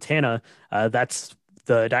of Montana, that's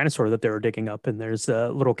the dinosaur that they were digging up. And there's a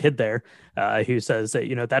little kid there who says that,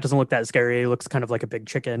 that doesn't look that scary. It looks kind of like a big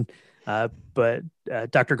chicken. But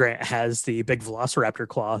Dr. Grant has the big velociraptor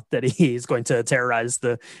claw that he's going to terrorize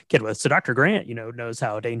the kid with. So Dr. Grant, knows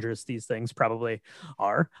how dangerous these things probably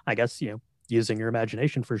are, I guess, using your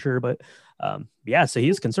imagination for sure. But so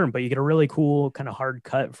he's concerned, but you get a really cool kind of hard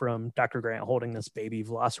cut from Dr. Grant holding this baby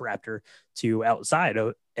velociraptor to outside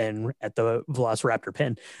and at the velociraptor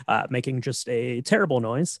pen, making just a terrible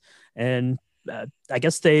noise. And I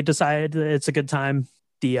guess they decide it's a good time,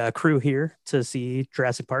 the crew here, to see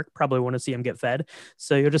Jurassic Park. Probably want to see him get fed.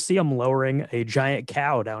 So you'll just see him lowering a giant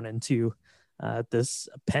cow down into this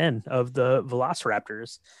pen of the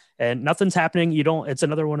velociraptors, and nothing's happening. It's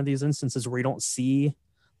another one of these instances where you don't see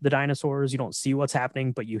the dinosaurs, you don't see what's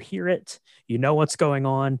happening, but you hear it, what's going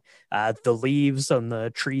on. The leaves on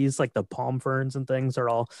the trees, like the palm ferns and things, are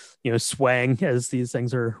all, swaying as these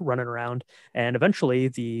things are running around. And eventually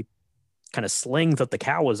the kind of sling that the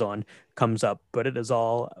cow was on comes up, but it is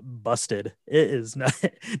all busted. It is not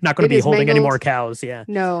going to be holding mangled. Any more cows. Yeah.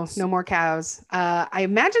 No more cows. I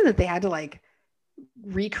imagine that they had to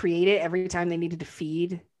recreate it every time they needed to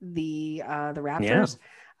feed the raptors.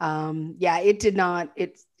 It did not.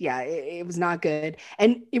 It was not good.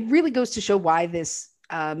 And it really goes to show why this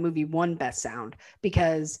movie won Best Sound,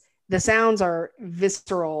 because the sounds are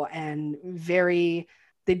visceral and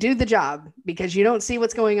they do the job, because you don't see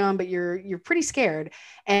what's going on, but you're pretty scared.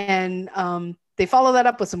 And they follow that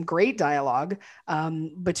up with some great dialogue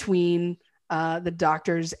between the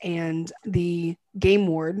doctors and the game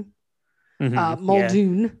ward,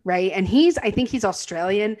 Muldoon, right? And I think he's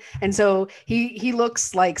Australian, and so he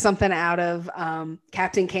looks like something out of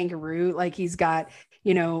Captain Kangaroo. Like he's got,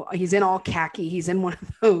 he's in all khaki. He's in one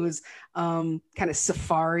of those kind of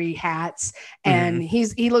safari hats. And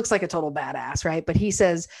he looks like a total badass, right? But he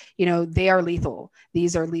says, they are lethal.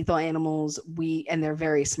 These are lethal animals. And they're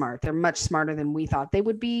very smart. They're much smarter than we thought they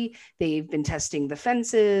would be. They've been testing the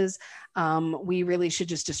fences. We really should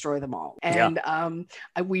just destroy them all. And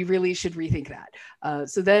we really should rethink that.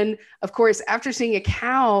 So then, of course, after seeing a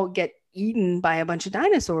cow get eaten by a bunch of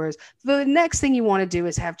dinosaurs, the next thing you want to do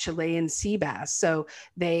is have Chilean sea bass. So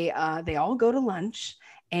they all go to lunch,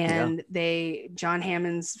 and John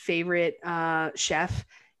Hammond's favorite chef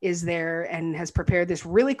is there and has prepared this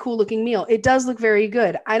really cool looking meal. It does look very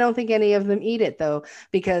good. I don't think any of them eat it though,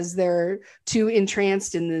 because they're too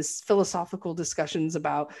entranced in this philosophical discussions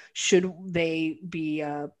about should they be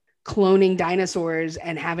cloning dinosaurs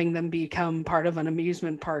and having them become part of an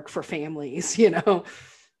amusement park for families,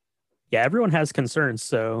 Yeah, everyone has concerns.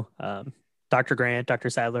 So Dr. Grant, Dr.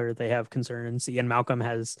 Sadler, they have concerns. Ian Malcolm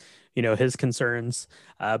has, his concerns.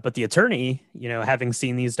 But the attorney, having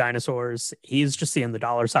seen these dinosaurs, he's just seeing the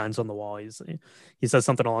dollar signs on the wall. He says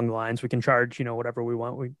something along the lines, we can charge, whatever we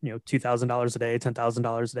want. $2,000 a day,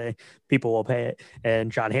 $10,000 a day, people will pay it.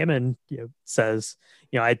 And John Hammond, says,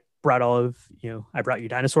 I brought you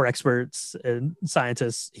dinosaur experts and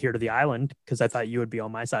scientists here to the island because I thought you would be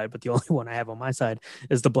on my side, but the only one I have on my side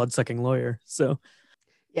is the blood-sucking lawyer. So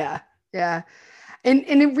yeah. And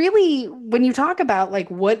it really, when you talk about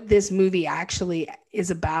like what this movie actually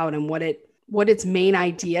is about and what its main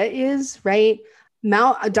idea is, right?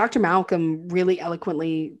 Dr. Malcolm really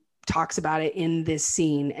eloquently talks about it in this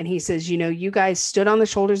scene. And he says, you guys stood on the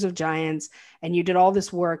shoulders of giants and you did all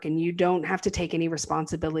this work and you don't have to take any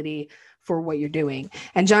responsibility for what you're doing.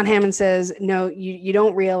 And John Hammond says, no, you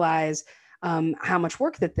don't realize how much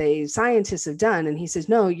work that the scientists have done. And he says,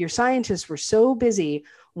 no, your scientists were so busy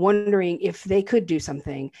wondering if they could do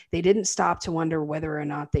something. They didn't stop to wonder whether or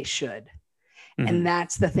not they should. Mm-hmm. And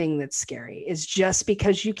that's the thing that's scary, is just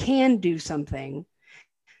because you can do something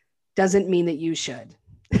doesn't mean that you should.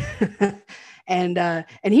 And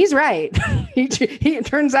he's right. It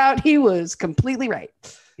turns out he was completely right.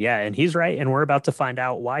 Yeah, and he's right, and we're about to find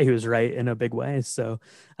out why he was right in a big way. So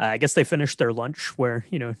I guess they finished their lunch where,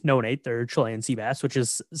 no one ate their Chilean sea bass, which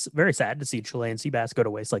is very sad to see Chilean sea bass go to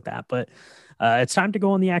waste like that. But it's time to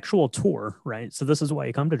go on the actual tour, right? So this is why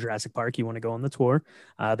you come to Jurassic Park. You want to go on the tour.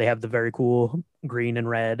 They have the very cool green and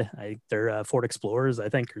red. They're Ford Explorers, I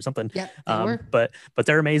think, or something. Yeah, but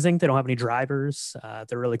they're amazing. They don't have any drivers.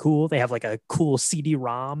 They're really cool. They have like a cool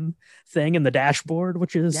CD-ROM thing in the dashboard,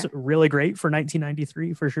 which is really great for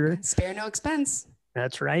 1993 for sure. Spare no expense.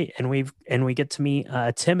 That's right. And we get to meet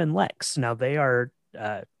Tim and Lex. Now they are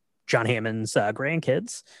John Hammond's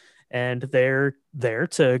grandkids, and they're there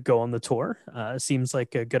to go on the tour. Seems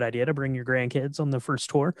like a good idea to bring your grandkids on the first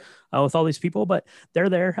tour with all these people, but they're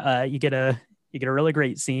there. You get a really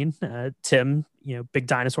great scene. Tim, big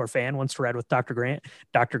dinosaur fan, wants to ride with Dr. Grant.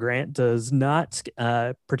 Dr. Grant does not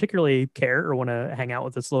particularly care or want to hang out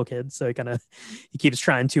with this little kid. So he keeps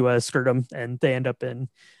trying to skirt him, and they end up in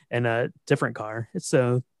a different car.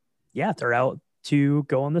 So yeah, they're out to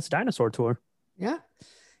go on this dinosaur tour. Yeah.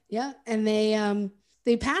 And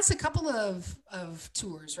they pass a couple of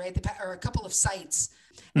tours, right? Or a couple of sites.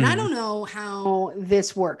 And I don't know how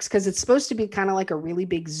this works, because it's supposed to be kind of like a really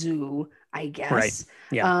big zoo, I guess. Right.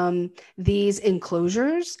 Yeah. These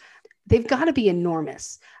enclosures, they've got to be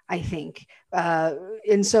enormous, I think.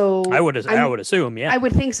 And so I would assume, yeah. I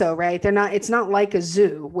would think so, right? It's not like a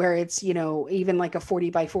zoo where it's, even like a 40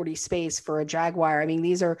 by 40 space for a jaguar. I mean,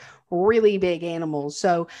 these are really big animals.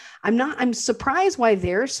 So I'm surprised why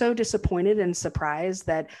they're so disappointed, and surprised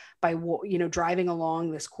that by, driving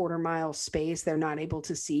along this quarter-mile space, they're not able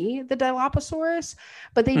to see the Dilophosaurus.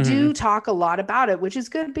 But they do talk a lot about it, which is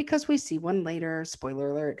good because we see one later,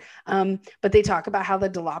 spoiler alert. But they talk about how the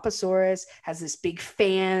Dilophosaurus has this big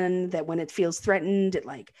fan that when it feels threatened, it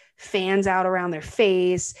like fans out around their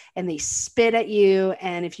face, and they spit at you.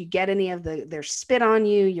 And if you get any of their spit on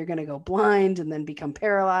you, you're going to go blind and then become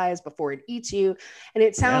paralyzed before it eats you. And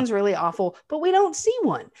it sounds really awful, but we don't see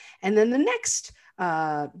one. And then the next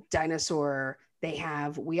dinosaur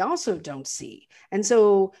we also don't see. And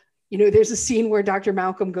so, there's a scene where Dr.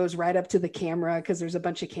 Malcolm goes right up to the camera, because there's a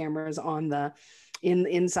bunch of cameras on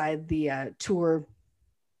inside the tour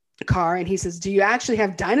car, and he says, do you actually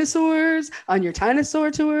have dinosaurs on your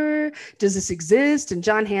dinosaur tour? Does this exist? And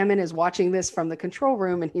John Hammond is watching this from the control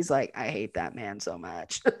room, and he's like, I hate that man so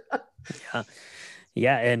much.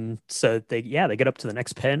 Yeah. And so they get up to the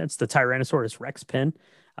next pen. It's the Tyrannosaurus Rex pen.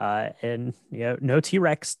 And no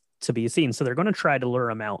T-Rex to be seen. So they're going to try to lure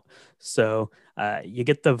him out. So you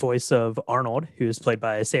get the voice of Arnold, who's played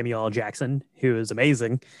by Samuel L. Jackson, who is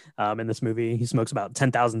amazing in this movie. He smokes about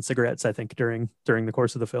 10,000 cigarettes, I think, during the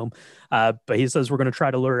course of the film. But he says, we're going to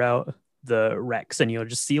try to lure out the Rex, and you'll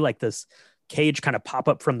just see like this cage kind of pop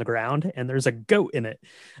up from the ground, and there's a goat in it.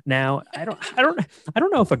 Now, I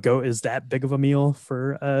don't know if a goat is that big of a meal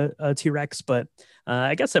for a T-Rex, but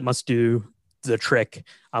I guess it must do the trick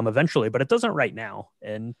eventually, but it doesn't right now.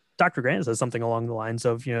 And Dr. Grant says something along the lines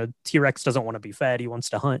of, T-Rex doesn't want to be fed, he wants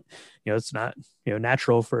to hunt. It's not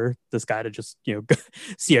natural for this guy to just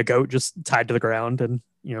see a goat just tied to the ground and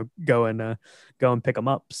go and pick him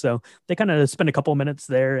up. So they kind of spend a couple of minutes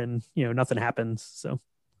there, and nothing happens. So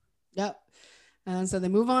yep. So they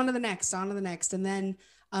move on to the next, and then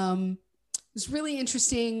this really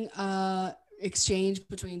interesting exchange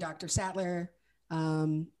between Dr. Sattler,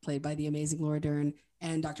 played by the amazing Laura Dern,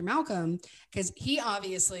 and Dr. Malcolm, because he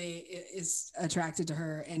obviously is attracted to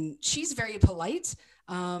her, and she's very polite,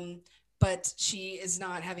 but she is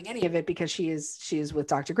not having any of it because she is with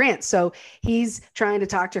Dr. Grant. So he's trying to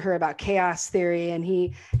talk to her about chaos theory, and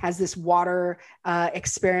he has this water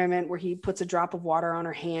experiment where he puts a drop of water on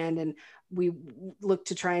her hand, and we look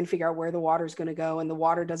to try and figure out where the water is going to go, and the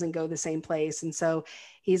water doesn't go the same place. And so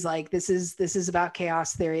he's like, this is about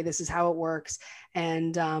chaos theory. This is how it works.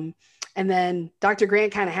 And then Dr.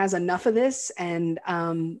 Grant kind of has enough of this, and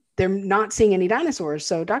they're not seeing any dinosaurs.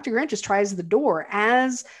 So Dr. Grant just tries the door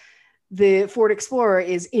as the Ford Explorer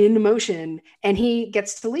is in motion, and he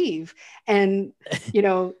gets to leave. And,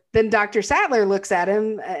 then Dr. Sattler looks at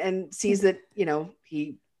him and sees that,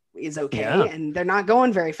 he is okay, and they're not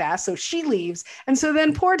going very fast, so she leaves. And so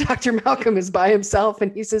then poor Dr. Malcolm is by himself,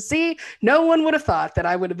 and he says, see, no one would have thought that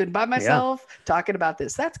I would have been by myself talking about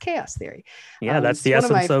this. That's chaos theory. That's the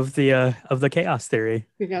essence of the chaos theory.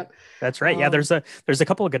 Yeah, that's right. There's a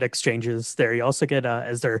couple of good exchanges there. You also get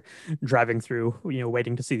as they're driving through,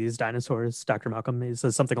 waiting to see these dinosaurs, Dr. Malcolm, he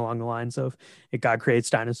says something along the lines of, God creates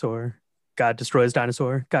dinosaur, God destroys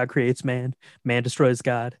dinosaur, God creates man, man destroys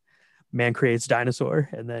God, man creates dinosaur.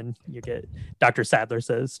 And then you get Dr. Sattler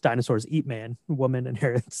says, dinosaurs eat man, woman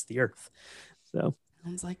inherits the earth. So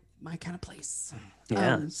sounds like my kind of place.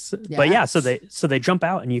 So they jump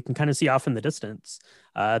out, and you can kind of see off in the distance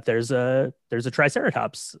there's a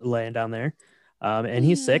triceratops laying down there, and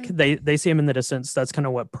he's sick. They see him in the distance. That's kind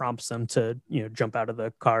of what prompts them to jump out of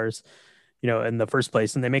the cars in the first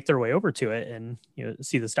place, and they make their way over to it and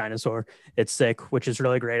see this dinosaur. It's sick, which is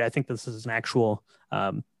really great. I think this is an actual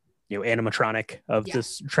animatronic of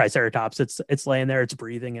this triceratops. It's laying there, it's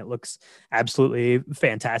breathing, it looks absolutely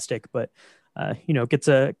fantastic. But get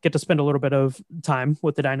to spend a little bit of time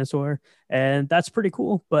with the dinosaur, and that's pretty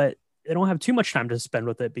cool. But they don't have too much time to spend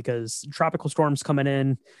with it because tropical storms coming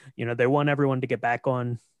in. They want everyone to get back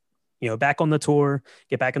on the tour,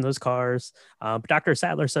 get back in those cars. But Dr.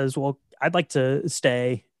 Sattler says, well, I'd like to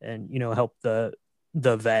stay and help the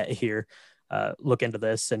vet here look into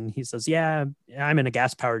this. And he says, yeah, I'm in a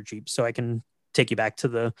gas powered Jeep, so I can take you back to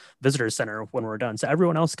the visitor center when we're done. So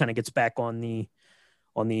everyone else kind of gets back on the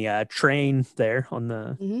train there, on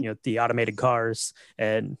the the automated cars,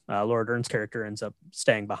 and Laura Dern's character ends up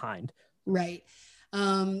staying behind. Right.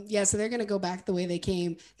 So they're going to go back the way they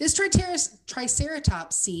came. This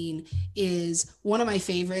triceratops scene is one of my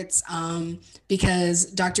favorites because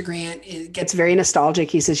Dr. Grant gets very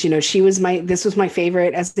nostalgic. He says, this was my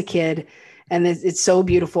favorite as a kid, and it's so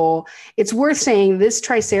beautiful. It's worth saying this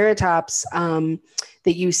triceratops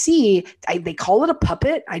that you see, they call it a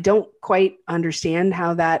puppet. I don't quite understand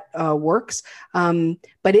how that works,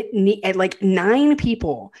 but like 9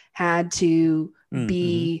 people had to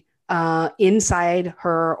be inside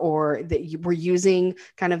her, or that you were using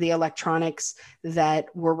kind of the electronics that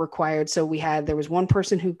were required. So there was one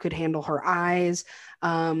person who could handle her eyes,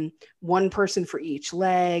 one person for each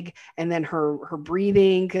leg, and then her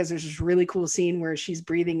breathing, because there's this really cool scene where she's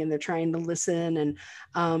breathing and they're trying to listen.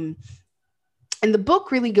 And the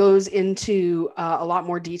book really goes into a lot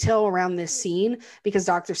more detail around this scene because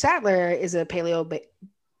Dr. Sattler is a paleobotanist.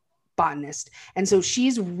 And so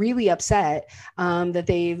she's really upset that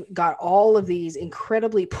they've got all of these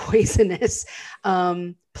incredibly poisonous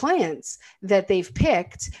plants that they've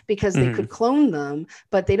picked because they could clone them,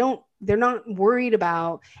 but they're not worried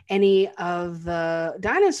about any of the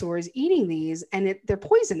dinosaurs eating these, and they're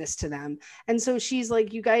poisonous to them. And so she's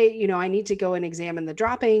like, you guys, I need to go and examine the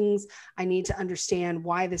droppings. I need to understand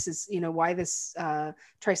why this is, why this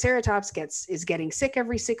triceratops is getting sick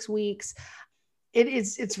every 6 weeks.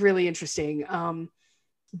 It's really interesting.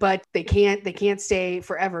 but they can't stay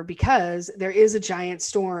forever because there is a giant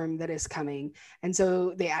storm that is coming. And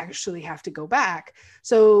so they actually have to go back.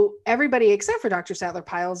 So everybody except for Dr. Sattler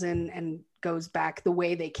piles in and goes back the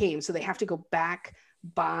way they came. So they have to go back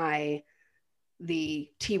by the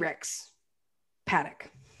T-Rex paddock.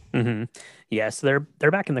 Mm-hmm. Yes, they're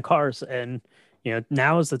back in the cars, and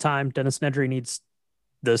now is the time. Dennis Nedry needs.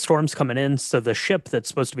 The storm's coming in, so the ship that's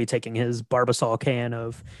supposed to be taking his Barbasol can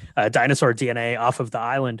of dinosaur DNA off of the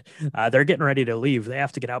island, they're getting ready to leave. They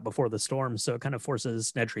have to get out before the storm, so it kind of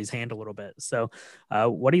forces Nedry's hand a little bit. So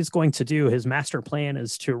what he's going to do, his master plan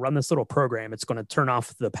is to run this little program. It's going to turn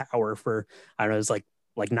off the power for, I don't know, it's like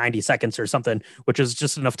 90 seconds or something, which is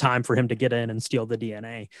just enough time for him to get in and steal the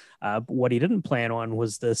DNA. What he didn't plan on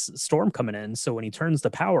was this storm coming in. So when he turns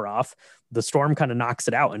the power off, the storm kind of knocks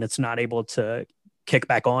it out and it's not able to kick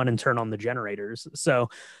back on and turn on the generators. So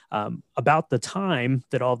about the time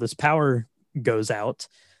that all this power goes out,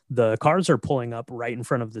 the cars are pulling up right in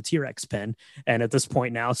front of the T-Rex pen. And at this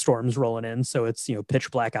point now, storm's rolling in. So it's,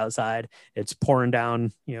 pitch black outside. It's pouring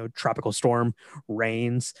down, tropical storm,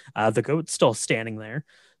 rains. The goat's still standing there.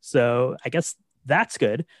 So I guess that's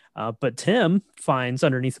good. But Tim finds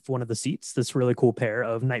underneath one of the seats this really cool pair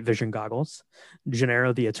of night vision goggles.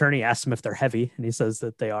 Gennaro, the attorney, asks him if they're heavy, and he says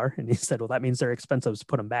that they are. And he said, well, that means they're expensive, so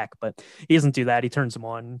put them back. But he doesn't do that. He turns them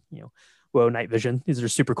on, whoa, night vision. These are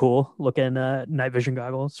super cool looking night vision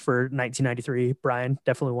goggles for 1993. Brian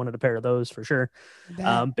definitely wanted a pair of those for sure.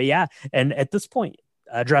 But yeah, and at this point,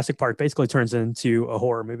 Jurassic Park basically turns into a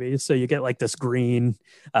horror movie. So you get like this green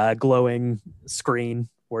glowing screen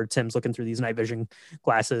where Tim's looking through these night vision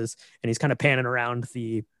glasses and he's kind of panning around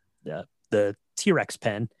the T-Rex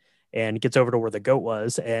pen and gets over to where the goat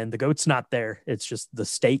was, and the goat's not there. It's just the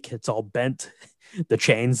stake. It's all bent, the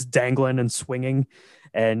chains dangling and swinging.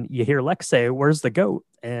 And you hear Lex say, where's the goat?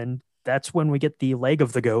 And that's when we get the leg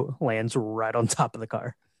of the goat lands right on top of the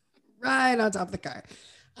car. Right on top of the car.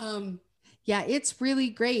 Yeah, it's really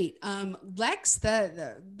great. Lex,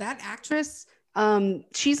 that actress,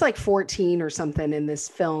 she's like 14 or something in this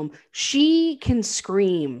film. She can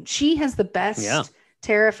scream. She has the best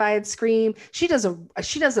terrified scream. She does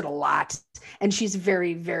it a lot, and she's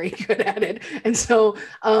very, very good at it. And so,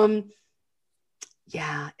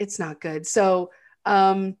 yeah, it's not good. So,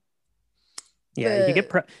 you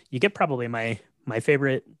get probably my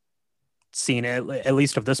favorite scene, at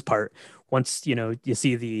least of this part. Once you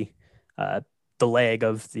see the leg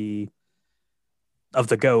of the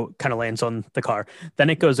goat kind of lands on the car, then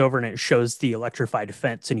it goes over and it shows the electrified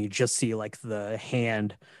fence, and you just see like the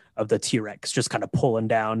hand of the T-Rex just kind of pulling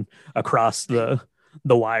down across the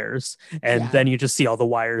wires, and then you just see all the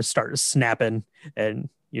wires start snapping and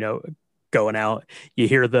going out. You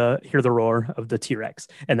hear the roar of the T-Rex,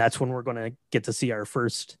 and that's when we're going to get to see our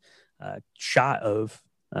first shot of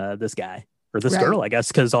this guy or this girl, I guess,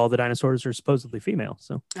 because all the dinosaurs are supposedly female.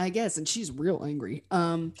 So I guess, and she's real angry.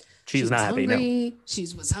 She's not happy. Hungry. No, she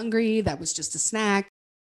was hungry. That was just a snack.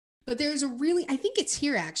 But there's I think it's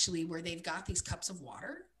here actually where they've got these cups of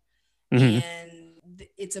water, and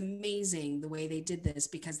it's amazing the way they did this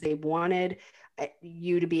because they wanted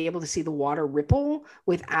you to be able to see the water ripple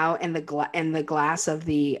without, and the glass of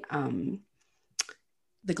the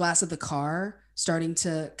car starting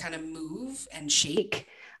to kind of move and shake.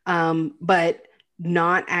 But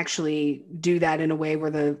not actually do that in a way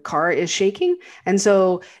where the car is shaking. And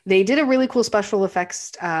so they did a really cool special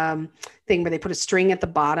effects thing where they put a string at the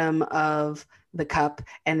bottom of the cup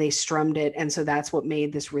and they strummed it. And so that's what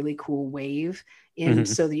made this really cool wave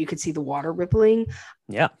so that you could see the water rippling.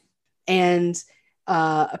 Yeah. And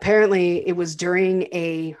apparently it was during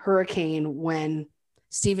a hurricane when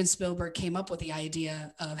Steven Spielberg came up with the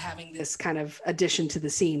idea of having this kind of addition to the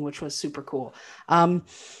scene, which was super cool.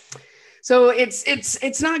 So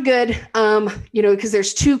it's not good, because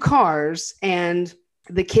there's two cars and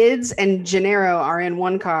the kids and Gennaro are in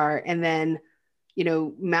one car, and then,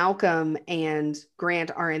 Malcolm and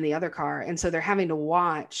Grant are in the other car. And so they're having to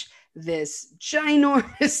watch this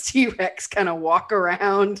ginormous T-Rex kind of walk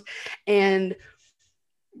around, and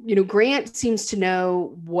Grant seems to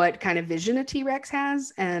know what kind of vision a T-Rex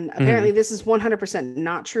has. And apparently this is 100%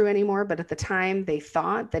 not true anymore. But at the time they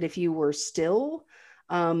thought that if you were still,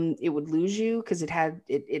 it would lose you because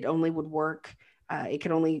it only would work. It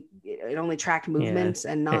only tracked movements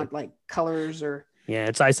and not like colors or. Yeah.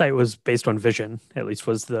 Its eyesight was based on vision, at least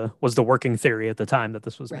was the working theory at the time that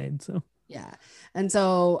this was made. So, yeah. And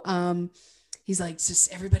so, he's like,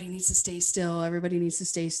 just everybody needs to stay still. Everybody needs to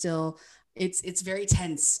stay still. It's very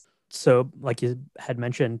tense. So like you had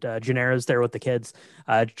mentioned, Gennaro's there with the kids.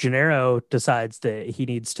 Gennaro decides that he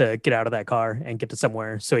needs to get out of that car and get to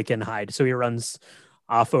somewhere so he can hide. So he runs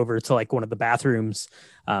off over to like one of the bathrooms.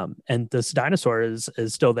 And this dinosaur is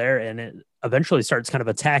still there, and it eventually starts kind of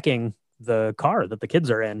attacking the car that the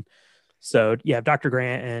kids are in. So you have Dr.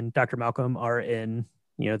 Grant and Dr. Malcolm are in,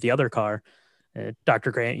 the other car.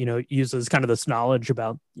 Dr. Grant, uses kind of this knowledge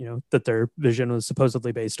about, that their vision was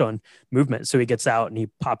supposedly based on movement. So he gets out and he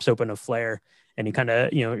pops open a flare, and he kind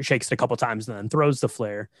of, shakes it a couple times and then throws the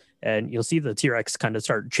flare. And you'll see the T-Rex kind of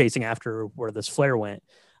start chasing after where this flare went.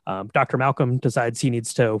 Dr. Malcolm decides he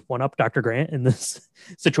needs to one-up Dr. Grant in this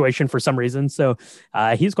situation for some reason. So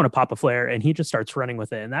he's going to pop a flare, and he just starts running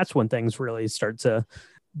with it. And that's when things really start to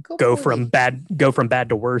go from bad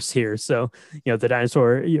to worse here. So, the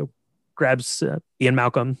dinosaur, grabs Ian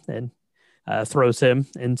Malcolm and throws him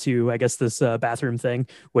into, I guess, this bathroom thing,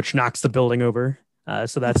 which knocks the building over.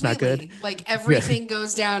 So that's completely not good. Like everything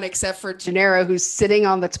goes down except for Gennaro, who's sitting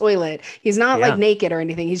on the toilet. He's not like naked or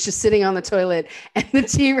anything. He's just sitting on the toilet, and the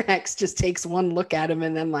T-Rex just takes one look at him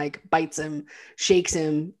and then like bites him, shakes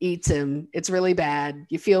him, eats him. It's really bad.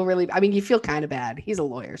 You feel kind of bad. He's a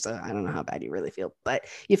lawyer, so I don't know how bad you really feel, but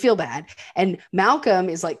you feel bad. And Malcolm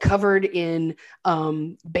is like covered in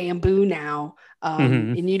bamboo now.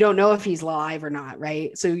 And you don't know if he's alive or not,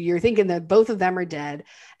 right? So you're thinking that both of them are dead.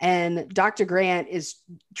 And Dr. Grant is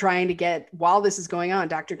trying to get, while this is going on,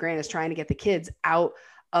 Dr. Grant is trying to get the kids out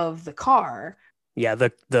of the car. Yeah,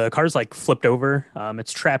 the car's like flipped over.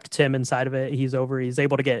 It's trapped Tim inside of it. He's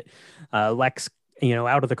able to get Lex,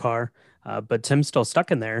 out of the car, but Tim's still stuck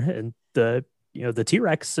in there. And the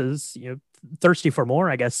T-Rex is, thirsty for more,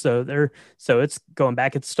 I guess. So it's going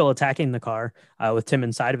back. It's still attacking the car with Tim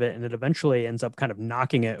inside of it, and it eventually ends up kind of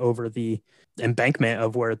knocking it over the embankment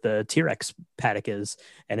of where the T-Rex paddock is,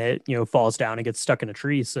 and it falls down and gets stuck in a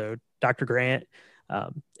tree. So Dr. Grant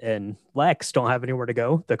and Lex don't have anywhere to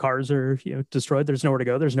go. The cars are destroyed. There's nowhere to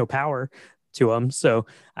go. There's no power to them. So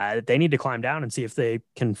they need to climb down and see if they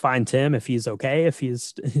can find Tim, if he's okay, if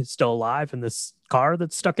he's still alive in this car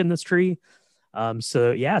that's stuck in this tree.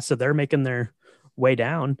 So they're making their way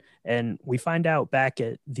down, and we find out back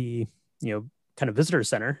at the, kind of visitor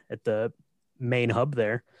center at the main hub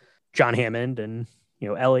there, John Hammond and,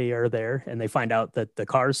 Ellie are there, and they find out that the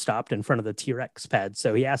car's stopped in front of the T-Rex pad.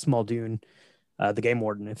 So he asks Muldoon, the game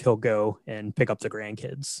warden, if he'll go and pick up the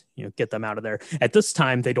grandkids, get them out of there. At this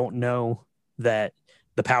time, they don't know that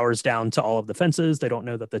the power's down to all of the fences. They don't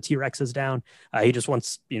know that the T-Rex is down. He just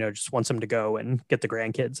wants them to go and get the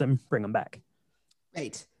grandkids and bring them back.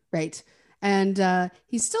 Right. And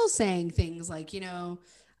he's still saying things like,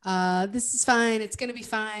 this is fine. It's going to be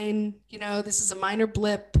fine. This is a minor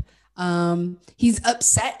blip. He's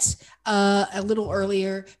upset a little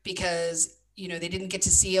earlier because, they didn't get to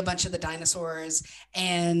see a bunch of the dinosaurs.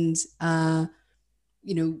 And,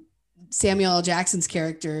 Samuel L. Jackson's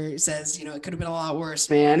character says, it could have been a lot worse,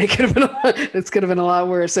 man. It could have been a lot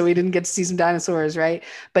worse. So we didn't get to see some dinosaurs, right?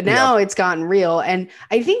 But now it's gotten real. And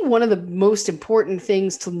I think one of the most important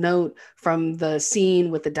things to note from the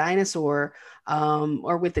scene with the dinosaur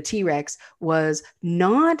or with the T-Rex was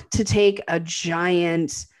not to take a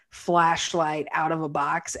giant flashlight out of a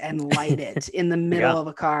box and light it in the middle of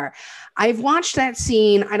a car. I've watched that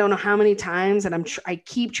scene I don't know how many times, and I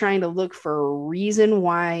keep trying to look for a reason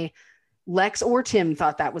why Lex or Tim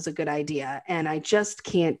thought that was a good idea, and I just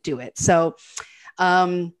can't do it. So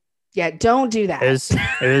don't do that.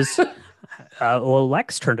 It was well,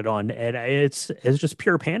 Lex turned it on, and it's just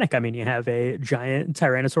pure panic. I mean, you have a giant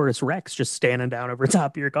Tyrannosaurus Rex just standing down over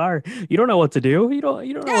top of your car. You don't know what to do. You don't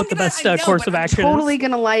know what the best course of action is. I'm totally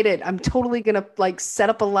gonna light it. I'm totally gonna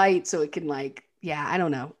set up a light so it can I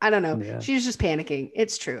don't know. Yeah. She's just panicking.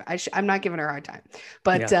 It's true. I'm not giving her a hard time,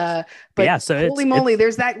 but so holy moly,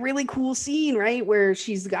 there's that really cool scene, right? Where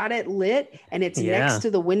she's got it lit and it's next to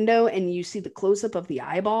the window, and you see the close up of the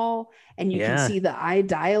eyeball, and you can see the eye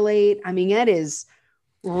dilate. I mean, that is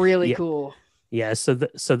really cool. Yeah. So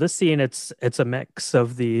this scene, it's a mix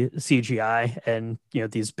of the CGI and,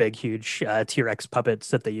 these big, huge T-Rex puppets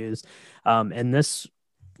that they use. And this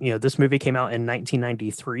movie came out in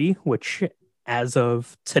 1993, which as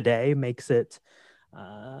of today makes it,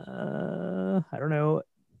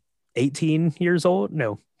 18 years old.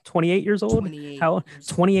 No, 28 years old.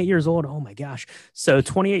 28 years old. Oh my gosh. So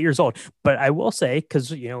 28 years old. But I will say,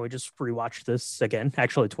 because, we just rewatched this again,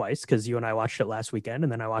 actually twice, because you and I watched it last weekend,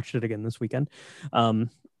 and then I watched it again this weekend.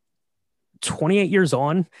 28 years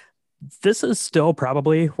on, this is still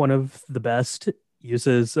probably one of the best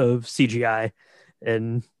uses of CGI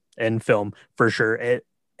in film, for sure.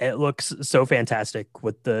 It looks so fantastic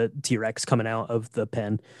with the T-Rex coming out of the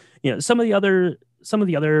pen. Some of the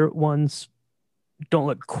other ones don't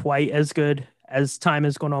look quite as good as time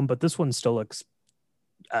is going on, but this one still looks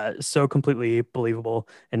so completely believable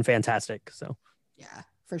and fantastic. So Yeah,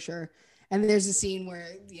 for sure. And there's a scene where,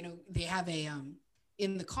 they have a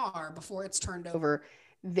in the car before it's turned over,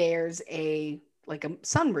 there's a like a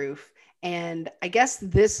sunroof. And I guess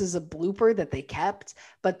this is a blooper that they kept,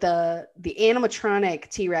 but the animatronic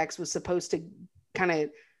T-Rex was supposed to kind of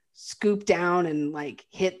scoop down and like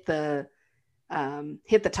hit the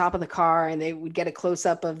top of the car, and they would get a close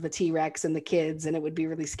up of the T-Rex and the kids, and it would be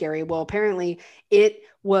really scary. Well, apparently it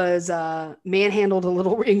was manhandled a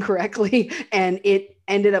little incorrectly, and it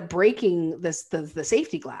ended up breaking the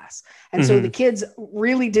safety glass. And so the kids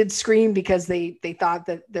really did scream because they thought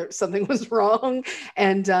that something was wrong,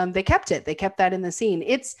 and they kept that in the scene.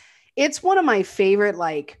 It's one of my favorite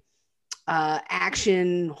like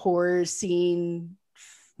action horror scene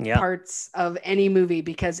parts of any movie,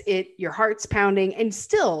 because your heart's pounding, and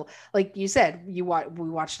still, like you said, we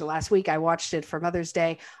watched it last week. I watched it for Mother's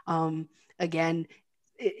Day. Again,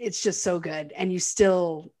 it's just so good. And you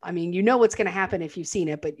still, I mean, you know what's going to happen if you've seen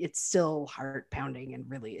it, but it's still heart pounding, and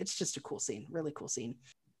really, it's just a cool scene, really cool scene.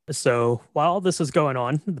 So while all this is going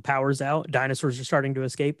on, the power's out, dinosaurs are starting to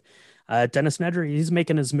escape. Dennis Nedry, he's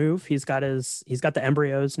making his move. He's got the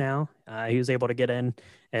embryos now. He was able to get in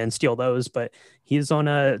and steal those, but he's on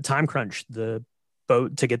a time crunch. The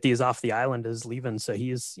boat to get these off the island is leaving, so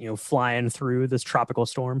he's flying through this tropical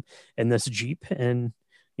storm in this Jeep, and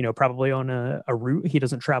probably on a route he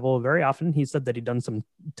doesn't travel very often. He said that he'd done some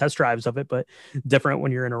test drives of it, but different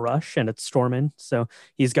when you're in a rush and it's storming. So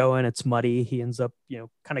he's going, it's muddy. He ends up,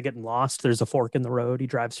 kind of getting lost. There's a fork in the road. He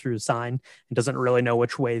drives through a sign and doesn't really know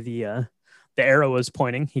which way the arrow is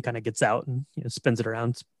pointing. He kind of gets out and spins it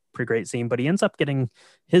around. It's a pretty great scene, but he ends up getting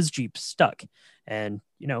his Jeep stuck. And,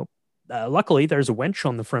 luckily there's a winch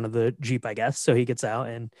on the front of the Jeep, I guess. So he gets out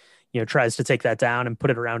and, tries to take that down and put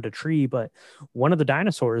it around a tree. But one of the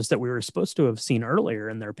dinosaurs that we were supposed to have seen earlier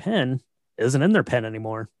in their pen isn't in their pen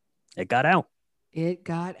anymore. It got out.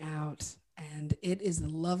 And it is the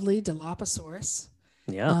lovely Dilophosaurus.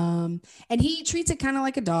 Yeah. And he treats it kind of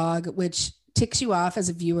like a dog, which ticks you off as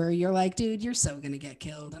a viewer. You're like, dude, you're so going to get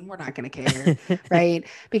killed and we're not going to care. Right.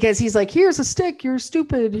 Because he's like, here's a stick. You're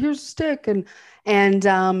stupid. Here's a stick.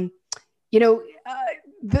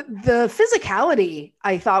 The physicality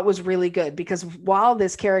I thought was really good, because while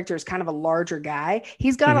this character is kind of a larger guy,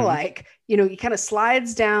 he's got to he kind of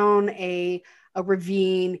slides down a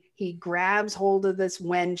ravine. He grabs hold of this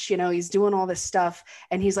wench, he's doing all this stuff,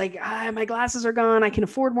 and he's like, my glasses are gone. I can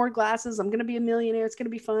afford more glasses. I'm going to be a millionaire. It's going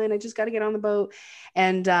to be fine. I just got to get on the boat.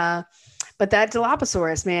 And, but that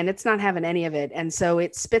Dilophosaurus, man, it's not having any of it. And so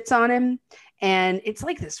it spits on him, and it's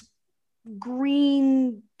like this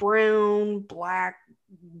green, brown, black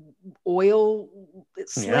oil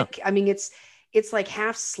slick. I mean, it's like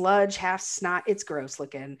half sludge, half snot. It's gross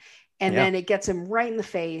looking. And then it gets him right in the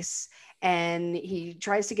face, and he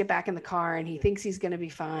tries to get back in the car, and he thinks he's going to be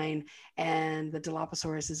fine. And the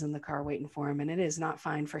Dilophosaurus is in the car waiting for him, and it is not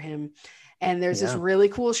fine for him. And there's this really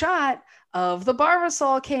cool shot of the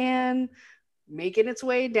Barbasol can making its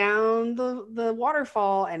way down the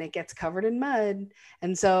waterfall, and it gets covered in mud.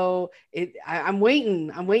 And so I'm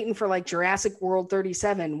waiting for like Jurassic World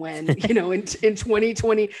 37, when, in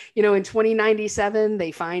 2020, in 2097,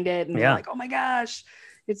 they find it, and they're like, oh my gosh,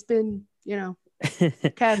 it's been, they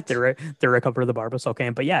recover the Barbasol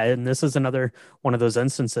can. But yeah, and this is another one of those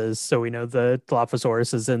instances. So we know the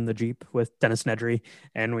Dilophosaurus is in the Jeep with Dennis Nedry,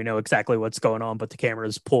 and we know exactly what's going on, but the camera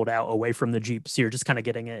is pulled out away from the Jeep, so you're just kind of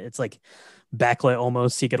getting it. It's like backlit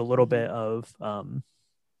almost. So you get a little bit of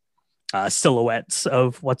silhouettes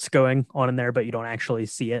of what's going on in there, but you don't actually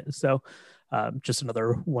see it. So just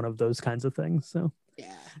another one of those kinds of things. So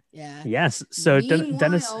yes. So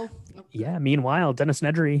meanwhile, Dennis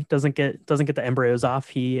Nedry doesn't get the embryos off.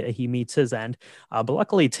 He meets his end, but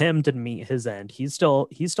luckily Tim didn't meet his end. He's still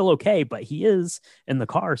okay, but he is in the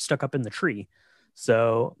car stuck up in the tree.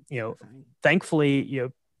 So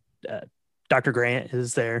thankfully Dr. Grant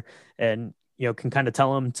is there, and can kind of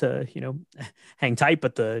tell him to hang tight,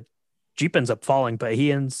 but the Jeep ends up falling, but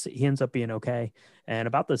he ends up being okay. And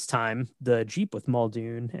about this time, the Jeep with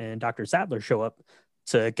Muldoon and Dr. Sattler show up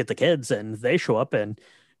to get the kids, and they show up, and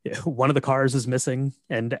one of the cars is missing,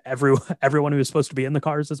 and everyone who is supposed to be in the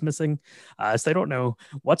cars is missing. So they don't know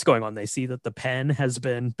what's going on. They see that the pen has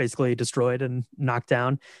been basically destroyed and knocked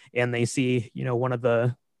down, and they see one of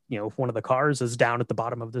the cars is down at the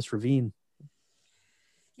bottom of this ravine.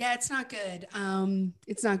 Yeah, it's not good.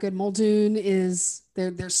 It's not good. Muldoon is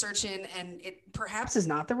they're searching, and it perhaps is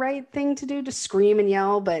not the right thing to do to scream and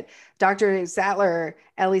yell. But Dr. Sattler,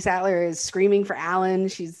 Ellie Sattler, is screaming for Alan.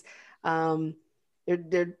 She's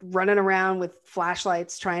they're running around with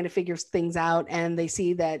flashlights trying to figure things out, and they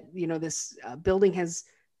see that this building has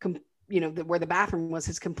where the bathroom was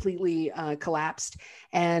has completely collapsed,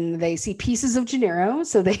 and they see pieces of Gennaro,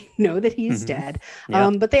 so they know that he's dead.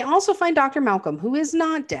 Yeah. But they also find Dr. Malcolm, who is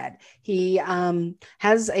not dead. He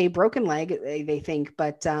has a broken leg, they think,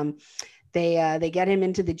 but they get him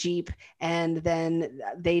into the Jeep, and then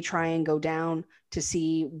they try and go down to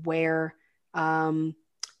see where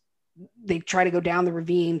they try to go down the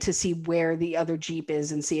ravine to see where the other Jeep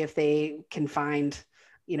is and see if they can find,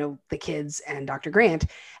 the kids and Dr. Grant.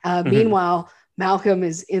 Meanwhile, Malcolm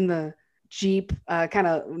is in the Jeep, kind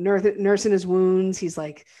of nursing his wounds. He's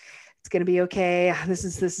like, it's going to be okay. This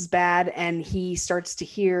is bad. And he starts to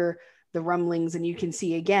hear the rumblings, and you can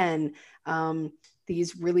see again,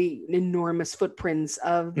 these really enormous footprints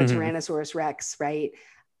of the Tyrannosaurus Rex. Right.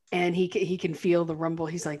 And he can feel the rumble.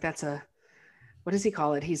 He's like, what does he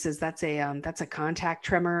call it? He says, that's a contact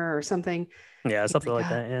tremor or something. Yeah. Something like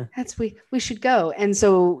that. Yeah. We should go. And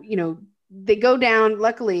so, they go down.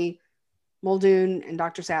 Luckily, Muldoon and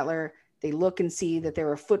Dr. Sattler, they look and see that there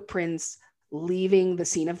are footprints leaving the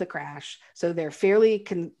scene of the crash. So they're fairly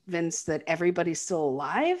convinced that everybody's still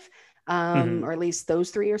alive, or at least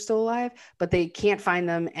those three are still alive, but they can't find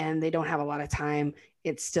them, and they don't have a lot of time.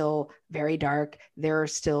 It's still very dark. There are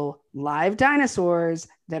still live dinosaurs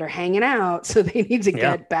that are hanging out, so they need to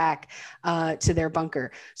get back to their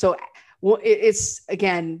bunker. So it's,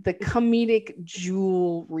 again, the comedic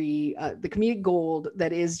jewelry, the comedic gold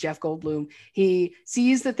that is Jeff Goldblum. He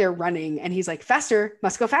sees that they're running, and he's like, faster,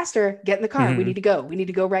 must go faster. Get in the car. We need to go. We need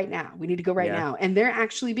to go right now. We need to go right now. And they're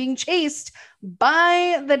actually being chased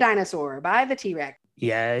by the dinosaur, by the T-Rex.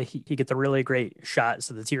 Yeah, he gets a really great shot.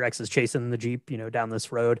 So the T-Rex is chasing the Jeep, down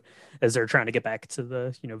this road as they're trying to get back to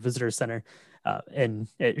the, visitor center. And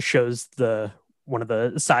it shows one of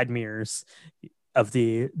the side mirrors of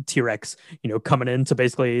the T-Rex, coming in to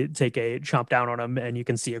basically take a chomp down on him. And you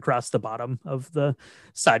can see across the bottom of the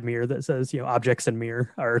side mirror that says, objects in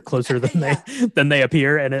mirror are closer than they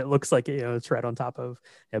appear. And it looks like, it's right on top of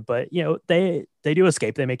it. But, they do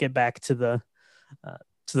escape. They make it back to the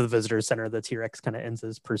visitor center. The T-Rex kind of ends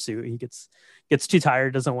his pursuit. He gets too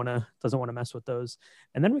tired, doesn't want to mess with those.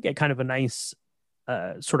 And then we get kind of a nice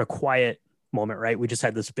sort of quiet moment, right? We just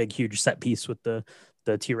had this big, huge set piece with the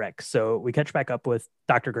T-Rex. So we catch back up with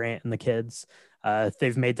Dr. Grant and the kids.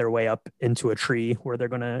 They've made their way up into a tree where they're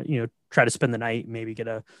going to, try to spend the night, maybe get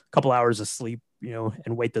a couple hours of sleep,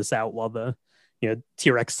 and wait this out while the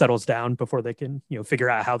T-Rex settles down before they can, figure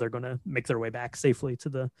out how they're going to make their way back safely to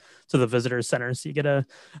the visitor center. So you get a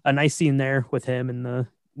nice scene there with him and the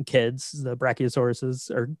kids. The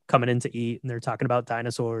Brachiosauruses are coming in to eat, and they're talking about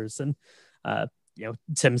dinosaurs, and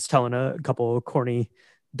Tim's telling a couple of corny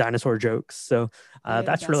dinosaur jokes. So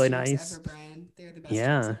that's really nice. Ever, Brian. They're the best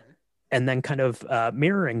yeah. And then kind of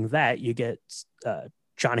mirroring that, you get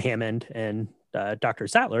John Hammond and Dr.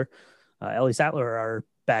 Sattler, Ellie Sattler, are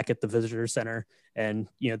back at the visitor center, and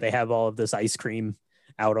they have all of this ice cream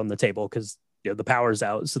out on the table because the power's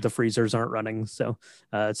out, so the freezers aren't running. So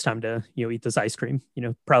it's time to eat this ice cream.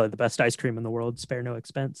 Probably the best ice cream in the world. Spare no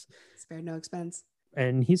expense.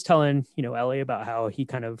 And he's telling Ellie about how he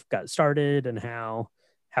kind of got started and how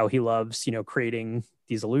he loves creating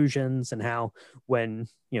these illusions, and how when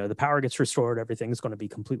the power gets restored, everything's going to be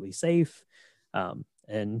completely safe,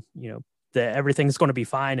 and that everything's going to be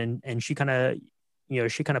fine. And she kind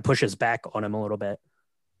of pushes back on him a little bit.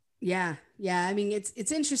 Yeah. I mean,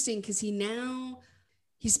 it's interesting because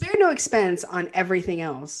he spared no expense on everything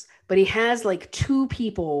else, but he has like two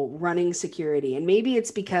people running security, and maybe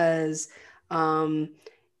it's because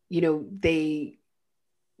they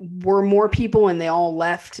were more people and they all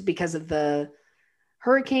left because of the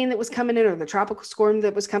hurricane that was coming in, or the tropical storm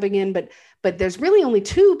that was coming in. But there's really only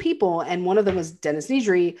two people, and one of them was Dennis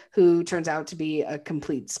Nedry, who turns out to be a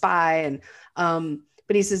complete spy. And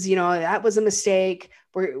but he says, that was a mistake.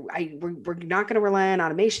 We're not going to rely on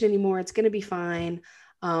automation anymore. It's going to be fine.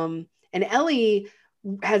 And Ellie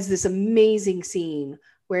has this amazing scene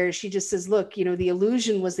where she just says, look, the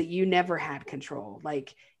illusion was that you never had control.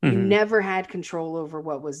 Like you never had control over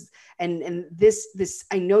what was, and this,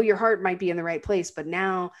 I know your heart might be in the right place, but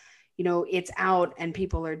now, it's out and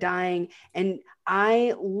people are dying. And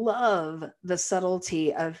I love the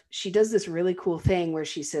subtlety of, she does this really cool thing where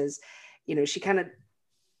she says, she kind of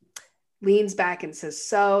leans back and says,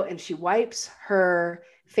 so, and she wipes her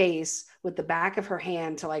face with the back of her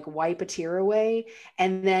hand to like wipe a tear away.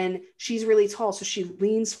 And then she's really tall, so she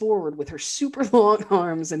leans forward with her super long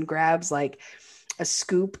arms and grabs like a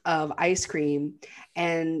scoop of ice cream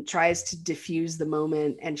and tries to diffuse the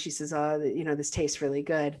moment. And she says, this tastes really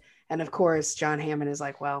good. And of course, John Hammond is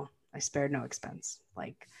like, well, I spared no expense.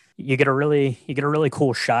 Like, you get a really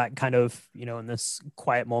cool shot kind of, in this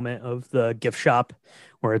quiet moment of the gift shop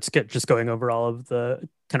where it's just going over all of the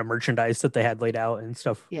kind of merchandise that they had laid out and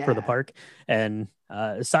stuff for the park. And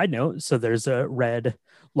side note, so there's a red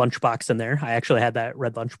lunchbox in there. I actually had that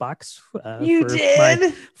red lunchbox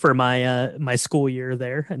for my school year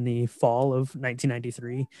there in the fall of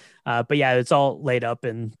 1993. But yeah, it's all laid up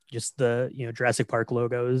in just the Jurassic Park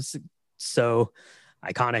logos. So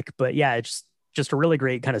iconic. But yeah, it's just a really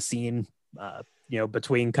great kind of scene,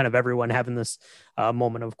 between kind of everyone having this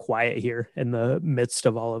moment of quiet here in the midst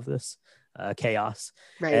of all of this chaos.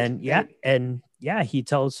 Right. And he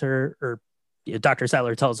tells her, or Dr.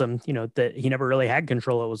 Sattler tells him, that he never really had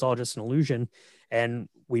control. It was all just an illusion. And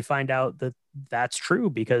we find out that that's true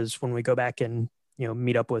because when we go back and,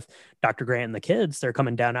 meet up with Dr. Grant and the kids, they're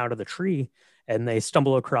coming down out of the tree and they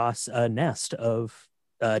stumble across a nest of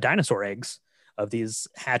dinosaur eggs. Of these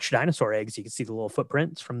hatched dinosaur eggs. You can see the little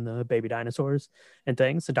footprints from the baby dinosaurs and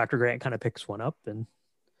things. So Dr. Grant kind of picks one up and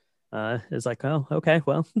is like, oh, okay,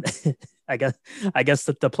 well, I guess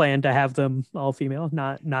that the plan to have them all female,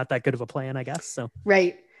 not that good of a plan, I guess. So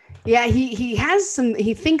right. Yeah, he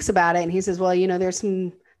thinks about it and he says, well,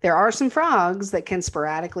 there are some frogs that can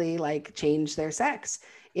sporadically like change their sex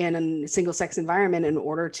in a single sex environment in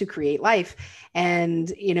order to create life.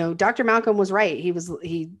 And, Dr. Malcolm was right.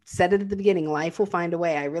 He said it at the beginning, life will find a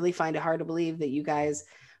way. I really find it hard to believe that you guys,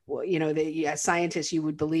 that as scientists, you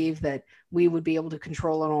would believe that we would be able to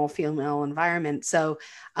control an all female environment. So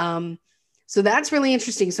that's really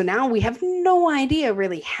interesting. So now we have no idea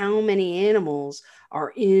really how many animals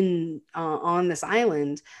are on this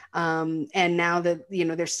island. And now that,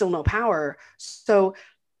 there's still no power. So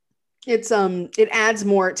it adds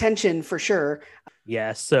more tension for sure.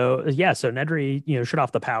 Yeah. So Nedry, shut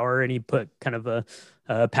off the power and he put kind of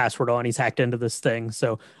a password on. He's hacked into this thing.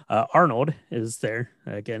 So Arnold is there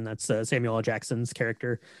again. That's Samuel L. Jackson's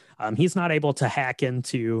character. He's not able to hack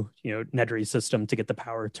into Nedry's system to get the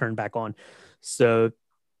power turned back on. So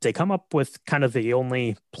they come up with kind of the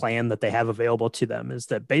only plan that they have available to them is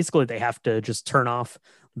that basically they have to just turn off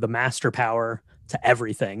the master power to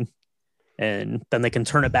everything. And then they can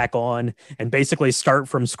turn it back on and basically start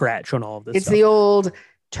from scratch on all of this. It's stuff. The old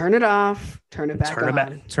turn it off, turn it back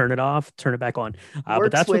on. Turn it off, turn it back on.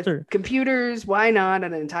 But that's what they're computers. Why not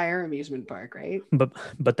an entire amusement park, right? But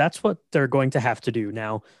that's what they're going to have to do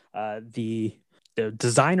now. The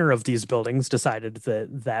designer of these buildings decided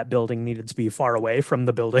that building needed to be far away from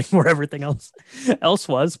the building where everything else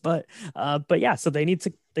was. But yeah, so they need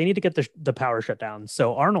to get the power shut down.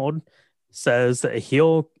 So Arnold says that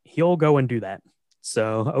he'll go and do that.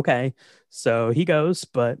 So, okay. So he goes,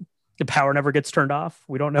 but the power never gets turned off.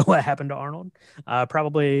 We don't know what happened to Arnold.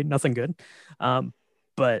 Probably nothing good.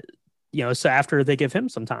 But, so after they give him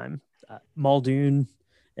some time, Muldoon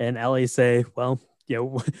and Ellie say, well,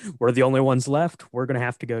 we're the only ones left. We're going to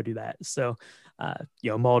have to go do that. So,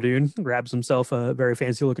 Muldoon grabs himself a very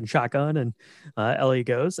fancy looking shotgun and Ellie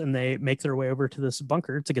goes and they make their way over to this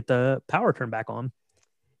bunker to get the power turned back on.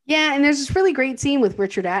 Yeah, and there's this really great scene with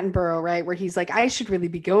Richard Attenborough, right, where he's like, I should really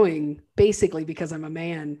be going basically because I'm a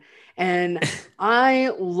man. And I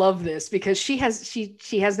love this because she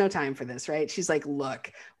has no time for this, right? She's like,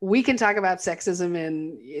 look, we can talk about sexism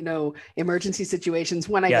in, emergency situations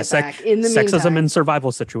when I get back. In the sexism meantime, in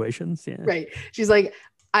survival situations. Yeah. Right. She's like,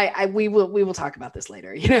 we will talk about this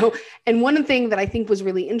later, And one thing that I think was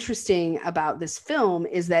really interesting about this film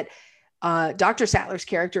is that Dr. Sattler's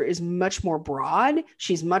character is much more broad.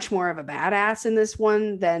 She's much more of a badass in this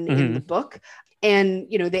one than in the book. And,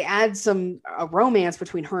 they add a romance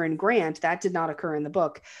between her and Grant. That did not occur in the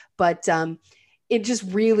book. But it just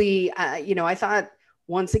really, I thought,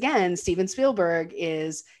 once again, Steven Spielberg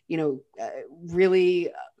is,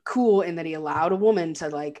 really cool in that he allowed a woman to,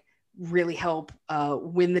 like, really help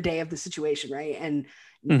win the day of the situation, right? And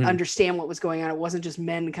understand what was going on. It wasn't just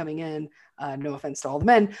men coming in, no offense to all the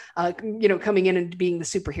men, coming in and being the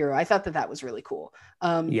superhero. I thought that was really cool.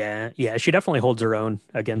 Yeah, she definitely holds her own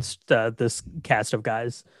against this cast of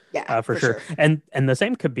guys. Yeah, for sure. And the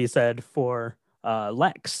same could be said for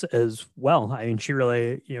Lex as well. I mean, she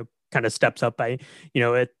really, kind of steps up.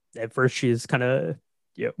 At first she's kind of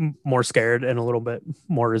more scared and a little bit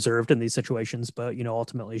more reserved in these situations, but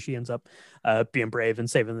ultimately she ends up being brave and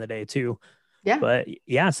saving the day too. Yeah. But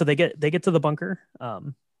yeah, so they get to the bunker,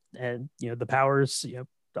 and the power's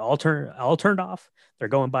all turned off. They're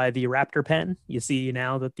going by the Raptor pen. You see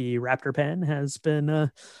now that the Raptor pen has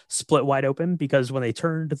been split wide open, because when they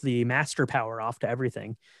turned the master power off to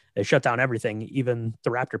everything, they shut down everything, even the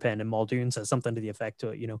Raptor pen. And Muldoon says something to the effect to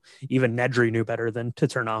it, even Nedry knew better than to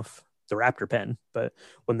turn off the Raptor pen. But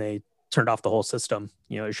when they turned off the whole system,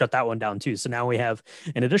 it shut that one down too. So now we have,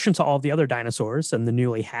 in addition to all the other dinosaurs and the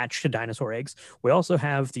newly hatched dinosaur eggs, we also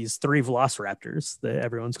have these 3 velociraptors that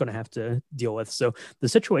everyone's going to have to deal with. So the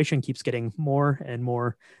situation keeps getting more and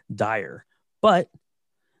more dire. But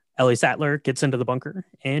Ellie Sattler gets into the bunker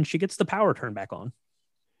and she gets the power turned back on.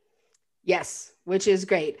 Yes, which is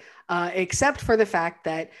great, except for the fact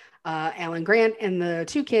that Alan Grant and the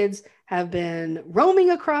 2 kids have been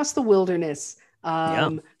roaming across the wilderness,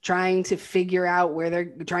 trying to figure out where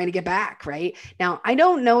they're trying to get back. Right now, I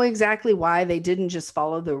don't know exactly why they didn't just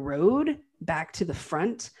follow the road back to the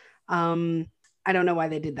front. I don't know why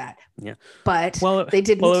they did that. Yeah, but they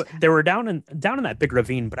didn't. Well, they were down in that big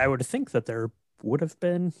ravine, but I would think that there would have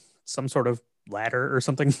been some sort of ladder or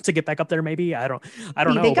something to get back up there. Maybe I don't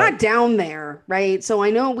know. They got down there, right? So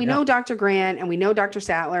we know Dr. Grant and we know Dr.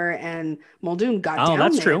 Sattler and Muldoon got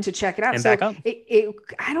down there to check it out. And so back up.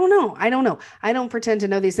 I don't know. I don't pretend to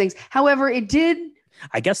know these things. However, it did.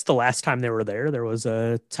 I guess the last time they were there was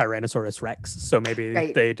a Tyrannosaurus Rex. So maybe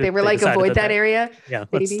they were like, avoid that area. Yeah.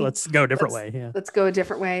 Let's go a different way. Yeah. Let's go a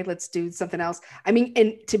different way. Let's do something else. I mean,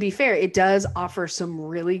 and to be fair, it does offer some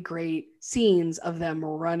really great scenes of them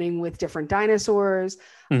running with different dinosaurs.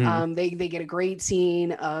 Mm-hmm. They get a great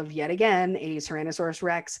scene of, yet again, a Tyrannosaurus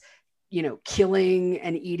Rex, killing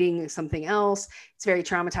and eating something else. It's very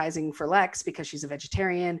traumatizing for Lex because she's a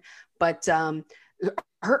vegetarian, but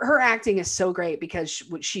her acting is so great because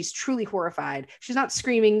she's truly horrified. She's not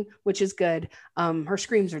screaming, which is good. Her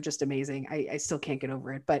screams are just amazing. I still can't get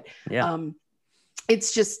over it, but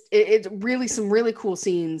it's just, it's really some really cool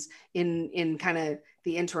scenes in kind of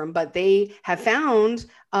the interim, but they have found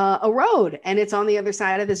a road and it's on the other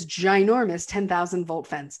side of this ginormous 10,000 volt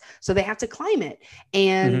fence. So they have to climb it.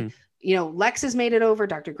 And, Lex has made it over.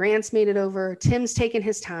 Dr. Grant's made it over. Tim's taken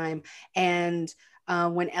his time. And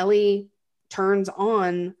when Ellie turns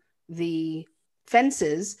on the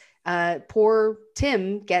fences, poor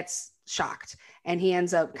Tim gets shocked and he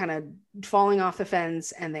ends up kind of falling off the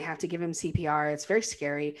fence and they have to give him CPR. It's very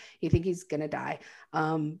scary. You think he's going to die.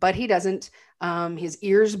 But he doesn't. His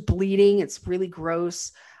ear's bleeding. It's really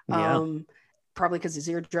gross. Probably because his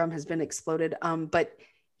eardrum has been exploded. But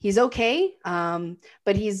he's okay.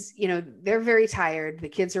 But he's, they're very tired. The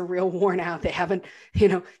kids are real worn out. They haven't,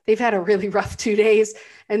 they've had a really rough 2 days.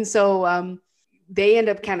 And so they end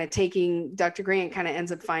up kind of Dr. Grant kind of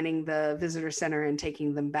ends up finding the visitor center and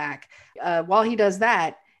taking them back. While he does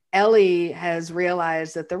that, Ellie has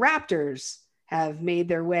realized that the Raptors have made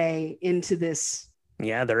their way into this.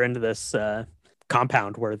 Yeah, they're into this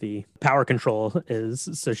compound where the power control is.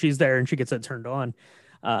 So she's there and she gets it turned on.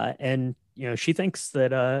 And, she thinks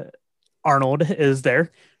that Arnold is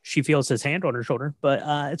there. She feels his hand on her shoulder, but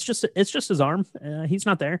it's just his arm. He's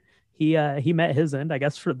not there. He met his end, I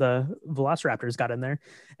guess, for the Velociraptors got in there,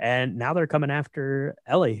 and now they're coming after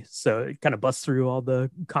Ellie. So it kind of busts through all the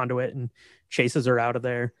conduit and chases her out of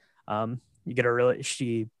there. You get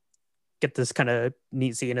she get this kind of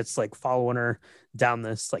neat scene. It's like following her down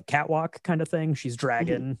this like catwalk kind of thing. She's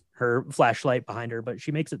dragging her flashlight behind her, but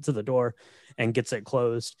she makes it to the door and gets it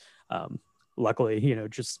closed. Luckily,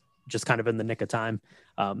 just kind of in the nick of time,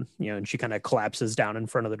 and she kind of collapses down in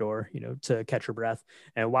front of the door, to catch her breath.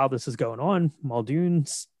 And while this is going on,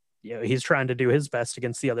 Muldoon's, he's trying to do his best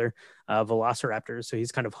against the other velociraptors. So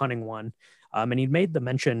he's kind of hunting one. And he'd made the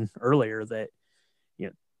mention earlier that,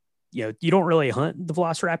 you don't really hunt the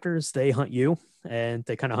velociraptors. They hunt you, and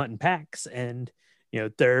they kind of hunt in packs. And,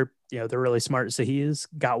 they're really smart. So he's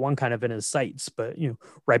got one kind of in his sights, but,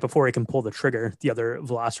 right before he can pull the trigger, the other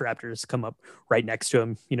velociraptors come up right next to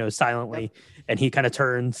him, silently. Yep. And he kind of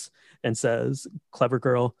turns and says, "Clever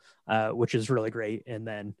girl," which is really great. And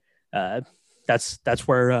then that's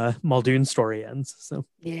where Muldoon's story ends. So,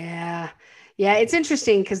 yeah, it's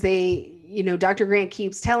interesting because they, Dr. Grant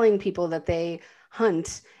keeps telling people that they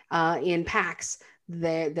hunt in packs,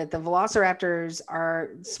 that the velociraptors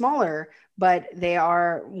are smaller, but they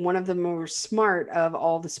are one of the more smart of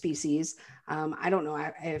all the species. I don't know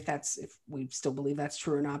if we still believe that's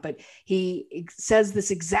true or not, but he says this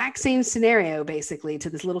exact same scenario basically to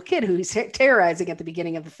this little kid who he's terrorizing at the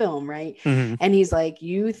beginning of the film, right? Mm-hmm. And he's like,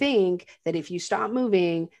 you think that if you stop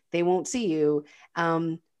moving, they won't see you.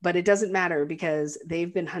 but it doesn't matter because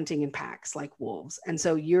they've been hunting in packs like wolves. And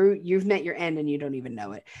so you've met your end and you don't even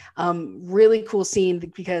know it. Really cool scene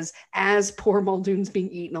because as poor Muldoon's being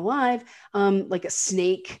eaten alive, like a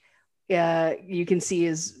snake, you can see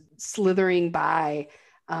is slithering by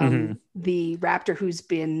the raptor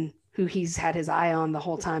who he's had his eye on the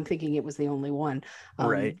whole time, thinking it was the only one.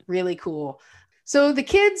 Right. Really cool. So the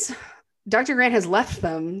kids, Dr. Grant has left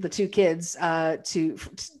them, the two kids,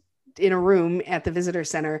 in a room at the visitor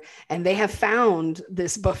center, and they have found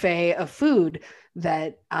this buffet of food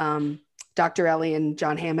that Dr. Ellie and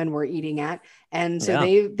John Hammond were eating at. And so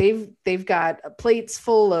they've got plates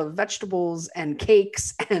full of vegetables and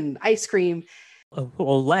cakes and ice cream.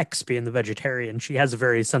 Well, Lex, being the vegetarian, she has a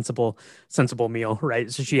very sensible meal,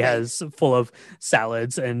 right? So she has full of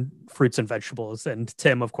salads and fruits and vegetables. And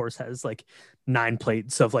Tim, of course, has like 9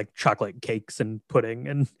 plates of like chocolate cakes and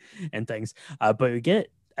pudding and things. But we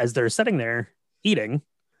get, as they're sitting there eating,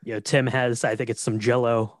 Tim has, I think it's some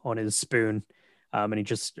Jell-O on his spoon. And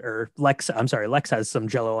Lex has some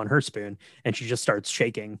Jell-O on her spoon, and she just starts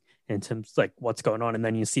shaking. And Tim's like, "What's going on?" And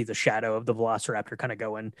then you see the shadow of the Velociraptor kind of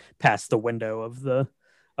going past the window of the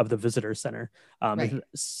visitor center,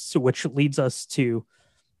 so which leads us to,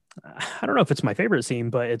 I don't know if it's my favorite scene,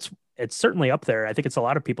 but it's certainly up there. I think it's a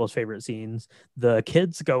lot of people's favorite scenes. The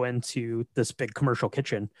kids go into this big commercial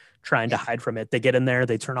kitchen trying to hide from it. They get in there,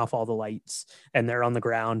 they turn off all the lights, and they're on the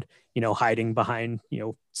ground, hiding behind,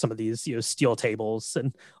 some of these, steel tables,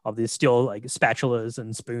 and all these steel like spatulas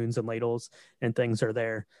and spoons and ladles and things are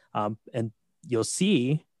there. And you'll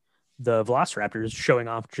see the Velociraptors showing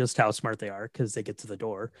off just how smart they are because they get to the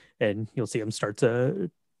door, and you'll see them start to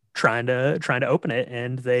trying to open it,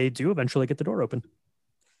 and they do eventually get the door open.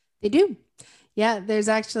 They do. Yeah, there's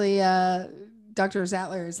actually Dr.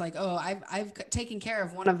 Sattler is like, "Oh, I've taken care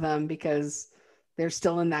of one of them because they're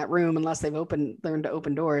still in that room unless they've learned to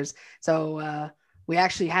open doors." So we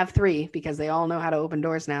actually have 3 because they all know how to open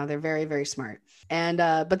doors now. They're very, very smart. And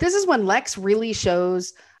but this is when Lex really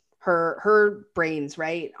shows her brains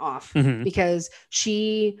right off, because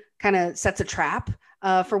she kind of sets a trap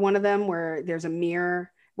for one of them where there's a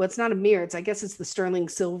mirror. Well, it's not a mirror. I guess it's the sterling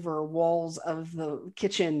silver walls of the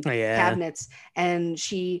kitchen cabinets. And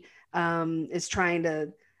she is trying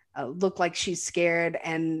to look like she's scared.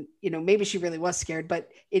 And, maybe she really was scared, but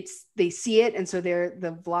they see it. And so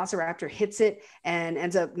the Velociraptor hits it and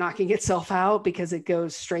ends up knocking itself out because it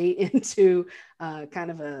goes straight into kind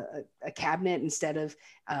of a cabinet instead of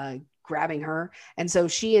grabbing her. And so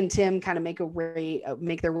she and Tim kind of make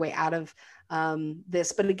their way out of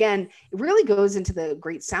this. But again, it really goes into the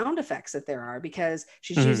great sound effects that there are, because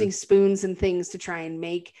she's using spoons and things to try and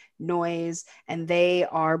make noise, and they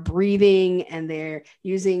are breathing, and they're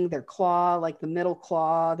using their claw, like the middle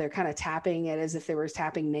claw. They're kind of tapping it as if they were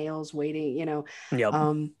tapping nails, waiting,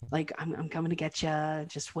 like I'm coming to get you,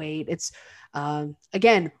 just wait. It's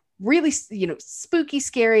again, really, spooky,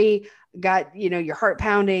 scary, got, your heart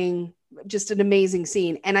pounding, just an amazing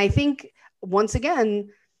scene. And I think once again,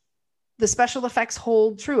 the special effects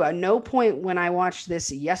hold true. At no point when I watched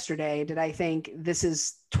this yesterday did I think this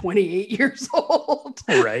is 28 years old.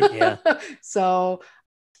 Right. Yeah. So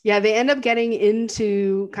yeah, they end up getting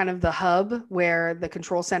into kind of the hub where the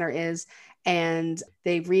control center is, and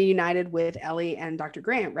they've reunited with Ellie and Dr.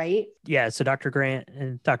 Grant, right? Yeah. So Dr. Grant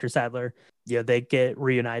and Dr. Sadler, they get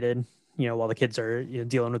reunited, while the kids are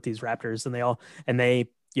dealing with these raptors, and they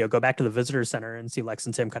go back to the visitor center and see Lex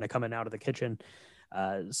and Tim kind of coming out of the kitchen.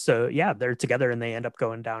 So yeah, they're together and they end up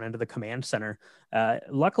going down into the command center.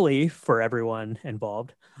 Luckily for everyone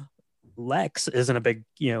involved, Lex isn't a big,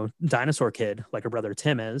 dinosaur kid like her brother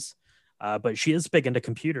Tim is, but she is big into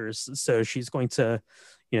computers. So she's going to,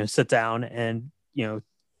 sit down and,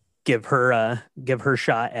 give her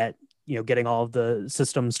shot at, getting all of the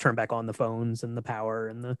systems turned back on, the phones and the power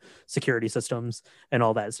and the security systems and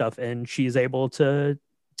all that stuff. And she's able to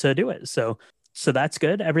do it. So that's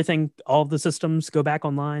good. All of the systems go back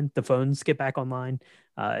online. The phones get back online.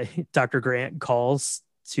 Dr. Grant calls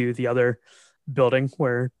to the other building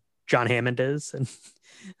where John Hammond is. And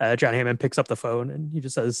John Hammond picks up the phone and he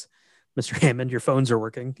just says, "Mr. Hammond, your phones are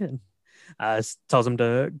working." And tells him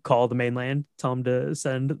to call the mainland, tell him to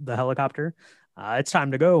send the helicopter. It's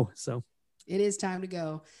time to go. So it is time to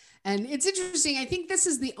go. And it's interesting. I think this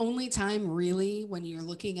is the only time really when you're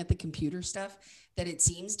looking at the computer stuff that it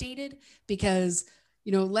seems dated, because,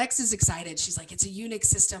 Lex is excited. She's like, "It's a Unix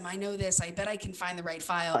system. I know this. I bet I can find the right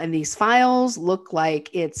file." And these files look like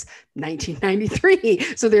it's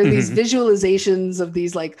 1993. So there are these visualizations of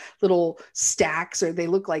these like little stacks, or they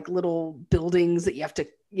look like little buildings that you have to,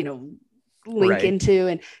 link into.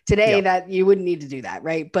 And today that you wouldn't need to do that,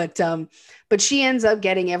 right? But she ends up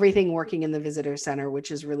getting everything working in the visitor center,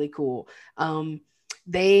 which is really cool.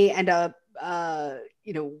 They end up,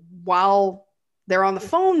 while they're on the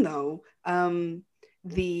phone though,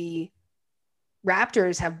 the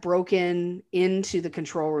Raptors have broken into the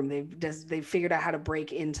control room. They've figured out how to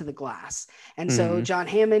break into the glass. And so John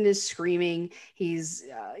Hammond is screaming. He's,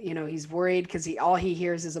 he's worried because all he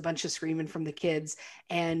hears is a bunch of screaming from the kids,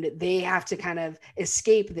 and they have to kind of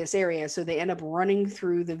escape this area. So they end up running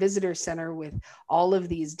through the visitor center with all of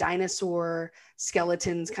these dinosaur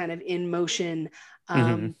skeletons kind of in motion.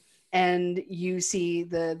 And you see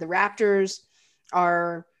the Raptors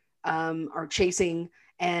are chasing.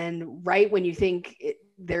 And right when you think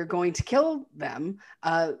they're going to kill them,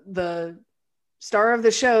 the star of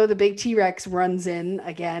the show, the big T-Rex, runs in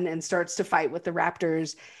again and starts to fight with the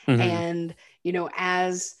Raptors. And,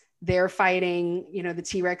 as they're fighting, the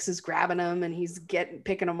T-Rex is grabbing them and he's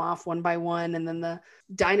picking them off one by one. And then the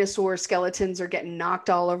dinosaur skeletons are getting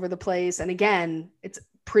knocked all over the place. And again, it's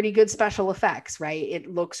pretty good special effects, right?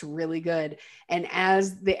 It looks really good. And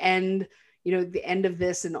as the end of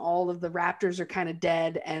this and all of the Raptors are kind of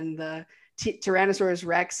dead and the Tyrannosaurus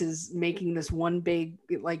Rex is making this one big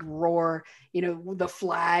roar, the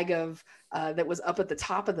flag of that was up at the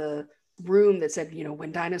top of the room that said,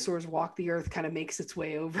 when dinosaurs walk the earth, kind of makes its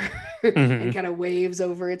way over and kind of waves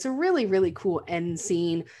over. It's a really, really cool end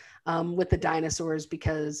scene with the dinosaurs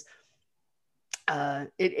because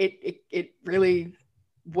it really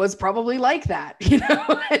was probably like that,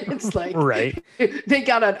 it's like, right. They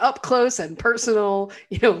got an up close and personal,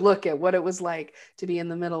 look at what it was like to be in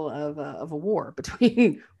the middle of a war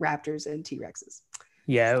between Raptors and T-Rexes.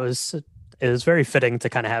 Yeah, it was very fitting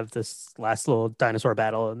to kind of have this last little dinosaur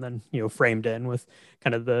battle and then, framed in with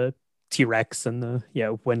kind of the T-Rex and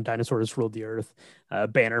the, when dinosaurs ruled the earth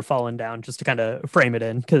banner falling down, just to kind of frame it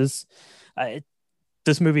in, because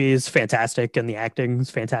this movie is fantastic and the acting is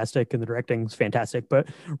fantastic and the directing is fantastic, but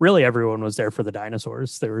really everyone was there for the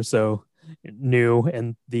dinosaurs. They were so new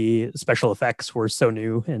and the special effects were so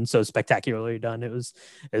new and so spectacularly done. It was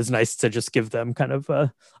nice to just give them kind of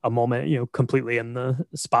a moment, completely in the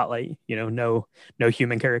spotlight, no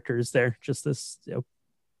human characters there, just this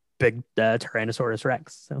big Tyrannosaurus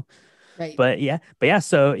Rex. So, right. But yeah.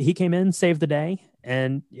 So he came in, saved the day,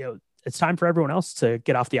 and it's time for everyone else to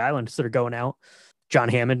get off the island. So they're going out. John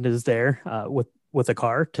Hammond is there with a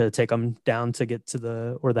car to take them down to get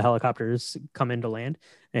to where the helicopters come into land.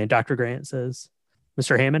 And Dr. Grant says,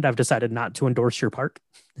 "Mr. Hammond, I've decided not to endorse your park."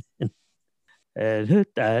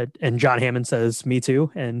 and John Hammond says, "Me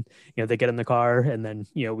too." And, they get in the car and then,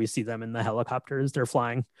 we see them in the helicopters. They're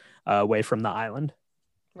flying away from the island.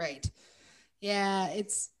 Right. Yeah.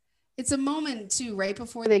 It's a moment too, right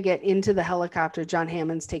before they get into the helicopter. John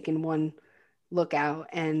Hammond's taking one look out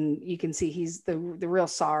and you can see he's the real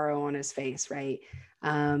sorrow on his face, right?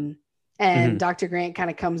 And Dr. Grant kind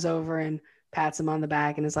of comes over and pats him on the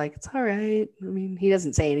back and is like, "It's all right." I mean, he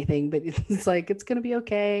doesn't say anything, but it's like, "It's gonna be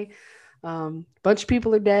okay. Bunch of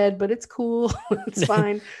people are dead, but it's cool. It's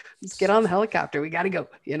fine. Let's get on the helicopter. We gotta go,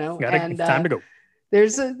 and time to go."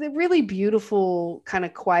 There's a really beautiful kind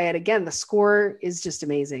of quiet. Again, the score is just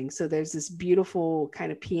amazing. So there's this beautiful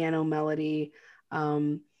kind of piano melody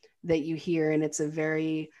that you hear, and it's a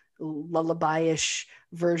very lullaby-ish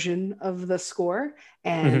version of the score.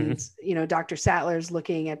 And Dr. Sattler's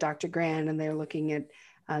looking at Dr. Grant, and they're looking at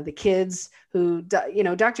the kids who,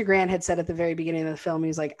 Dr. Grant had said at the very beginning of the film, he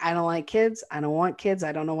was like, "I don't like kids. I don't want kids.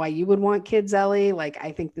 I don't know why you would want kids, Ellie. Like,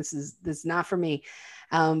 I think this is not for me."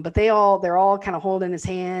 But they're all kind of holding his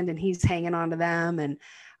hand and he's hanging on to them.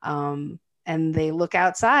 And they look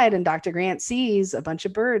outside and Dr. Grant sees a bunch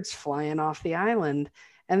of birds flying off the island.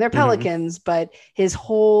 And they're pelicans, but his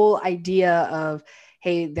whole idea of,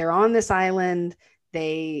 hey, they're on this island.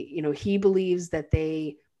 They, he believes that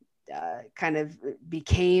they kind of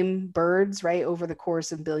became birds, right, over the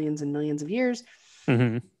course of billions and millions of years.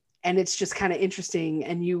 And it's just kind of interesting.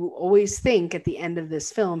 And you always think at the end of this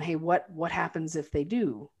film, hey, what happens if they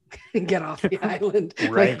do get off the island?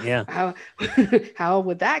 Right. Like, yeah. How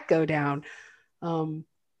would that go down? And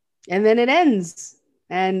then it ends.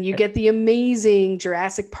 And you get the amazing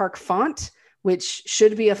Jurassic Park font, which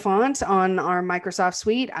should be a font on our Microsoft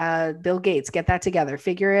suite. Bill Gates, get that together,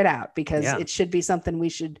 figure it out, because it should be something we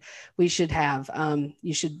should have.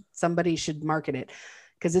 Somebody should market it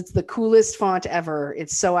because it's the coolest font ever.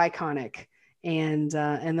 It's so iconic. And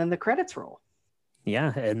then the credits roll.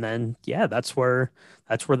 Yeah, and then that's where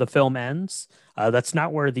the film ends. That's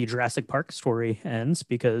not where the Jurassic Park story ends,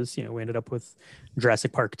 because we ended up with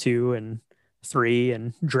Jurassic Park 2 and 3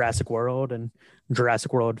 and Jurassic World and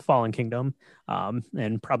Jurassic World Fallen Kingdom,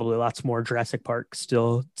 and probably lots more Jurassic Park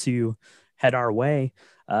still to head our way.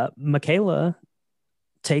 Michaela,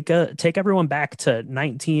 take everyone back to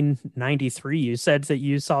 1993. You said that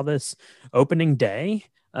you saw this opening day.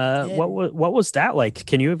 What was that like?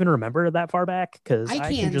 Can you even remember that far back? Because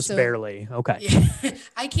I can just barely. Okay. Yeah,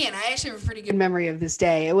 I can. I actually have a pretty good memory of this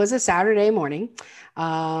day. It was a Saturday morning,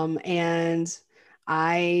 and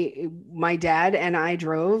my dad and I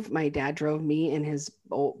drove. My dad drove me in his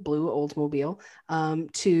blue Oldsmobile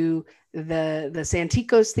to the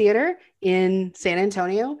Santikos Theater in San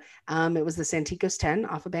Antonio. It was the Santikos 10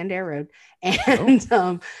 off of Bandera Road,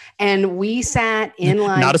 and and we sat in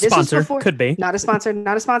line. Not a sponsor, could be. Not a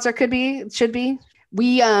sponsor, could be. Should be.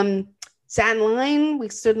 We sat in line. We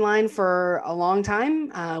stood in line for a long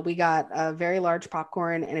time. We got a very large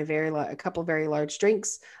popcorn and a couple very large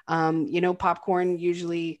drinks. Popcorn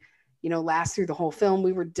usually, lasts through the whole film.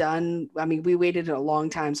 We were done. I mean, we waited a long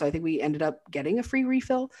time, so I think we ended up getting a free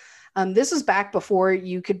refill. This was back before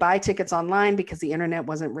you could buy tickets online because the internet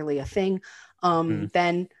wasn't really a thing. Then,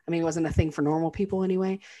 I mean, it wasn't a thing for normal people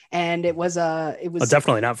anyway. And it was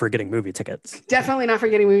definitely not for getting movie tickets. Definitely not for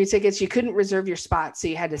getting movie tickets. You couldn't reserve your spot. So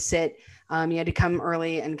you had to sit, you had to come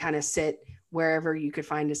early and kind of sit wherever you could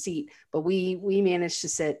find a seat. But we managed to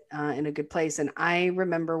sit in a good place. And I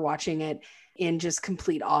remember watching it in just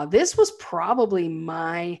complete awe. This was probably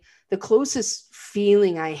the closest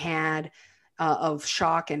feeling I had of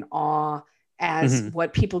shock and awe as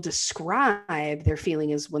what people describe their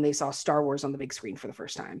feeling is when they saw Star Wars on the big screen for the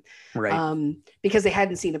first time. Right. Because they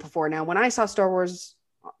hadn't seen it before. Now, when I saw Star Wars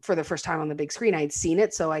for the first time on the big screen, I'd seen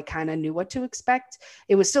it, so I kind of knew what to expect.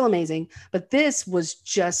 It was still amazing, but this was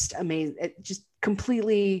just amazing. It just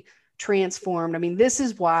completely transformed. I mean, this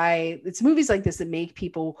is why it's movies like this that make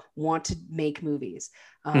people want to make movies.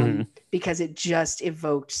 Because it just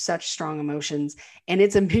evoked such strong emotions, and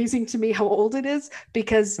it's amazing to me how old it is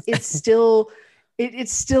because it's still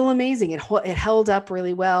it's still amazing. It held up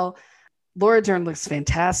really well. Laura Dern looks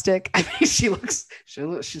fantastic. I mean, she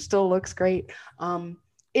still looks great.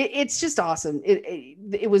 It's just awesome.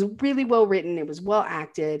 It was really well written. It was well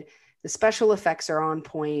acted. The special effects are on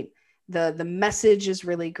point. The message is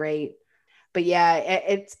really great. But yeah,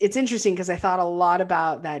 it's interesting because I thought a lot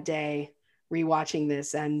about that day rewatching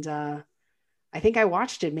this, and I think I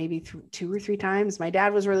watched it maybe 2 or 3 times. My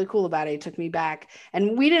dad was really cool about it. He took me back,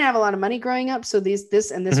 and we didn't have a lot of money growing up, so this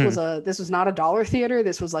was not a dollar theater.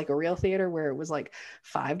 This was like a real theater where it was like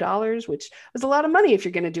 $5, which was a lot of money if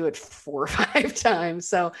you're going to do it 4 or 5 times.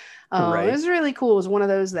 So right. It was really cool. It was one of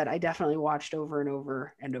those that I definitely watched over and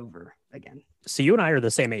over and over again. So you and I are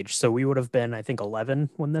the same age. So we would have been, I think,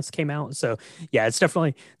 11 when this came out. So yeah, it's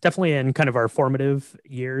definitely in kind of our formative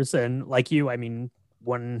years. And like you, I mean,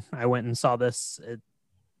 when I went and saw this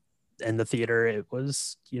in the theater, it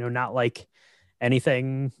was, not like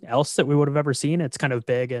anything else that we would have ever seen. It's kind of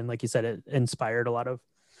big. And like you said, it inspired a lot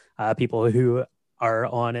of people who are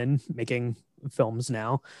on and making films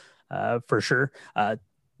now, for sure.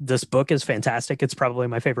 This book is fantastic. It's probably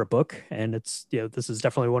my favorite book, and it's, this is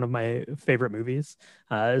definitely one of my favorite movies.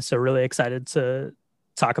 So really excited to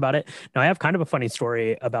talk about it. Now, I have kind of a funny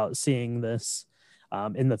story about seeing this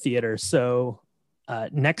in the theater. So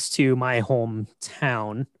next to my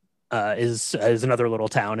hometown is another little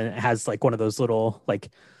town, and it has like one of those little like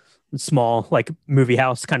small like movie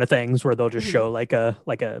house kind of things where they'll just show like a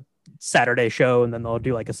Saturday show, and then they'll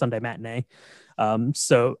do like a Sunday matinee.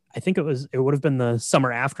 So I think it would have been the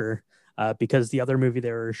summer after, because the other movie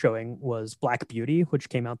they were showing was Black Beauty, which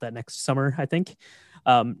came out that next summer, I think.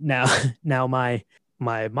 Now my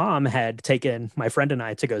mom had taken my friend and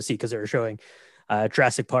I to go see, because they were showing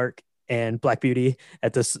Jurassic Park and Black Beauty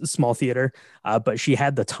at this small theater, but she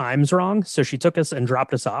had the times wrong. So she took us and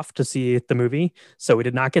dropped us off to see the movie. So we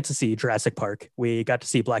did not get to see Jurassic Park. We got to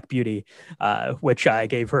see Black Beauty, which I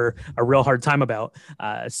gave her a real hard time about.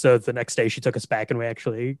 So the next day she took us back, and we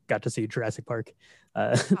actually got to see Jurassic Park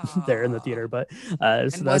there in the theater. But so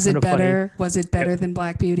was it better? Funny. Was it better than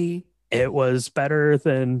Black Beauty? It was better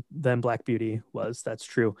than Black Beauty was. That's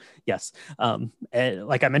true. Yes. And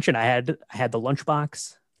like I mentioned, I had the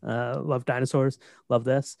lunchbox. Love dinosaurs, love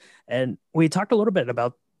this. And we talked a little bit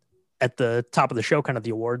about at the top of the show kind of the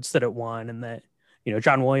awards that it won, and that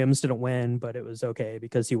John Williams didn't win, but it was okay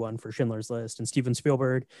because he won for Schindler's List, and Steven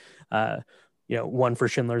Spielberg won for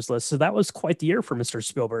Schindler's List. So that was quite the year for Mr.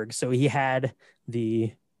 Spielberg. So he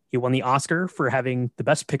won the Oscar for having the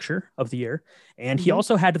best picture of the year, and he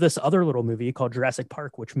also had this other little movie called Jurassic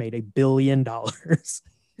Park, which made $1 billion.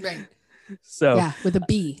 Right. So yeah, with a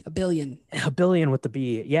B, a billion. A billion with the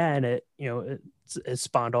B. Yeah, and it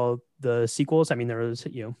spawned all the sequels. I mean, there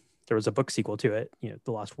was a book sequel to it,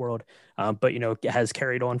 The Lost World, but it has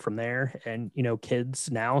carried on from there, and kids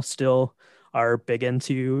now still are big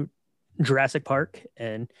into Jurassic Park,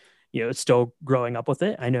 and it's still growing up with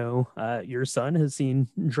it. I know your son has seen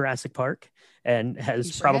Jurassic Park and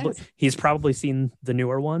he's probably seen the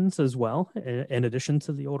newer ones as well, in addition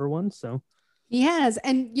to the older ones. So he has.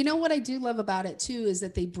 And you know what I do love about it too is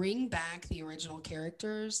that they bring back the original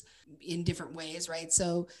characters in different ways, right?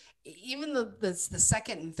 So even the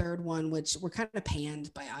second and third one, which were kind of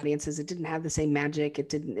panned by audiences, it didn't have the same magic.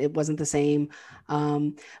 It wasn't the same.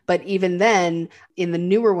 But even then, in the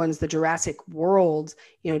newer ones, the Jurassic World,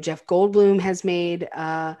 Jeff Goldblum has made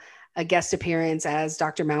a guest appearance as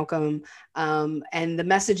Dr. Malcolm. And the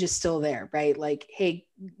message is still there, right? Like, hey,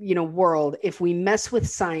 world, if we mess with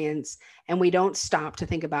science and we don't stop to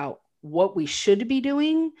think about what we should be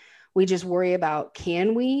doing, we just worry about,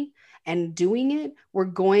 can we? And doing it, we're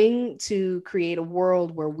going to create a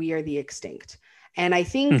world where we are the extinct. And I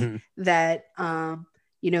think that,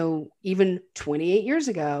 even 28 years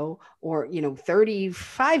ago, or,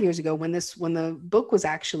 35 years ago, when the book was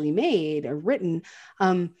actually made or written,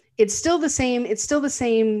 it's still the same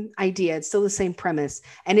idea. It's still the same premise.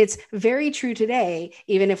 And it's very true today,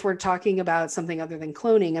 even if we're talking about something other than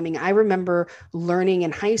cloning. I mean, I remember learning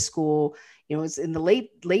in high school, it was in the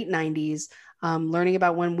late 90s, learning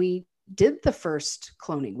about when we did the first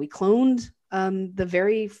cloning. We cloned I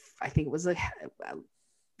think it was a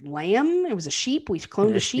lamb. It was a sheep. We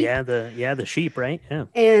cloned a sheep. The sheep, right? Yeah.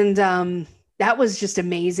 And that was just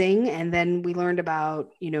amazing. And then we learned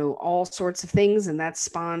about, all sorts of things, and that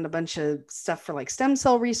spawned a bunch of stuff for like stem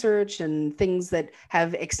cell research and things that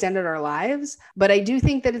have extended our lives. But I do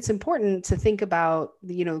think that it's important to think about,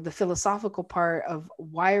 the philosophical part of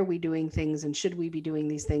why are we doing things and should we be doing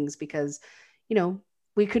these things? Because,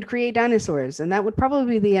 we could create dinosaurs, and that would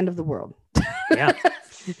probably be the end of the world. Yeah.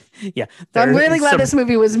 Yeah. So I'm really glad this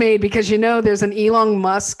movie was made, because there's an Elon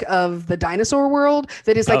Musk of the dinosaur world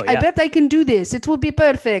that is like, I bet I can do this. It will be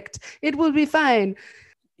perfect. It will be fine.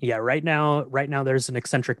 Yeah. Right now there's an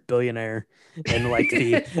eccentric billionaire in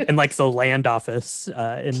the land office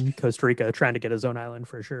in Costa Rica trying to get his own island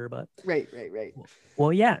for sure. But right.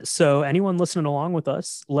 Well, yeah. So anyone listening along with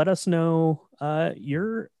us, let us know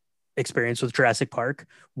your experience with Jurassic Park,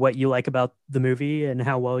 what you like about the movie and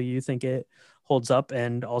how well you think it holds up,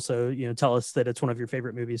 and also tell us that it's one of your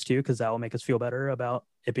favorite movies too, because that will make us feel better about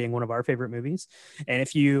it being one of our favorite movies. And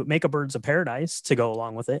if you make a Birds of Paradise to go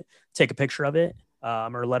along with it, take a picture of it,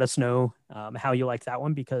 or let us know how you liked that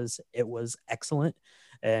one, because it was excellent,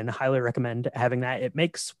 and highly recommend having that. It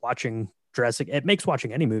makes watching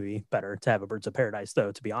any movie better to have a Birds of Paradise,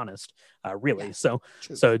 though, to be honest, really. Yeah,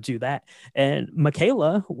 so do that. And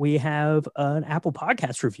Michaela, we have an Apple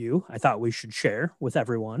Podcast review I thought we should share with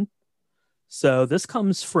everyone. So this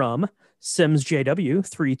comes from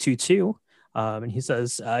SimsJW322. And he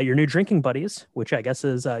says, your new drinking buddies, which I guess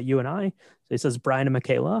is you and I. So he says, Brian and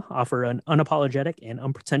Michaela offer an unapologetic and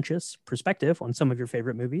unpretentious perspective on some of your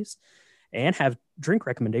favorite movies and have drink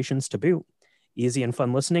recommendations to boot. Easy and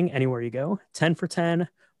fun listening anywhere you go. 10 for 10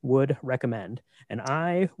 would recommend. And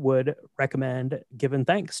I would recommend giving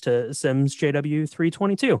thanks to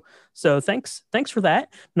SimsJW322. So thanks for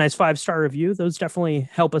that. Nice 5-star review. Those definitely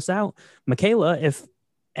help us out. Michaela, if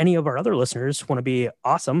any of our other listeners want to be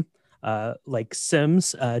awesome, like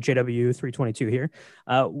Sims JW322 here,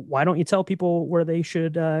 why don't you tell people where they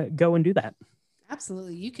should go and do that?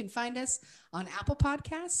 Absolutely. You can find us on Apple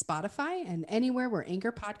Podcasts, Spotify, and anywhere where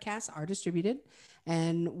Anchor podcasts are distributed.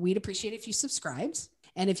 And we'd appreciate if you subscribed.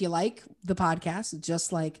 And if you like the podcast,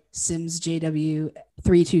 just like Sims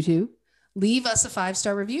JW322, leave us a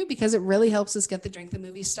 5-star review, because it really helps us get the Drink the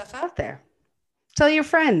Movie stuff out there. Tell your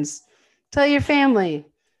friends, tell your family.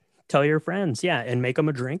 Tell your friends, yeah, and make them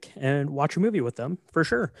a drink and watch a movie with them for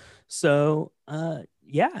sure. So, I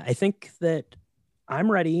think that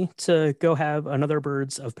I'm ready to go have another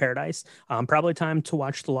Birds of Paradise. Probably time to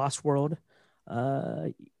watch The Lost World.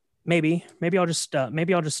 Maybe I'll just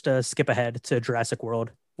skip ahead to Jurassic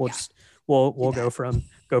World. We'll go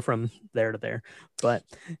from there to there. But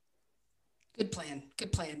good plan.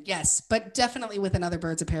 Yes, but definitely with another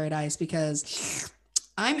Birds of Paradise, because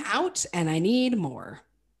I'm out and I need more.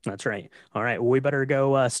 That's right. All right. Well, we better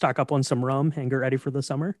go stock up on some rum and get ready for the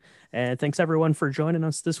summer. And thanks everyone for joining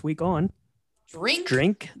us this week on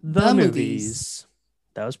Drink the Movies.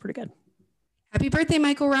 That was pretty good. Happy birthday,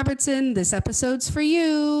 Michael Robertson. This episode's for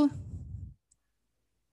you.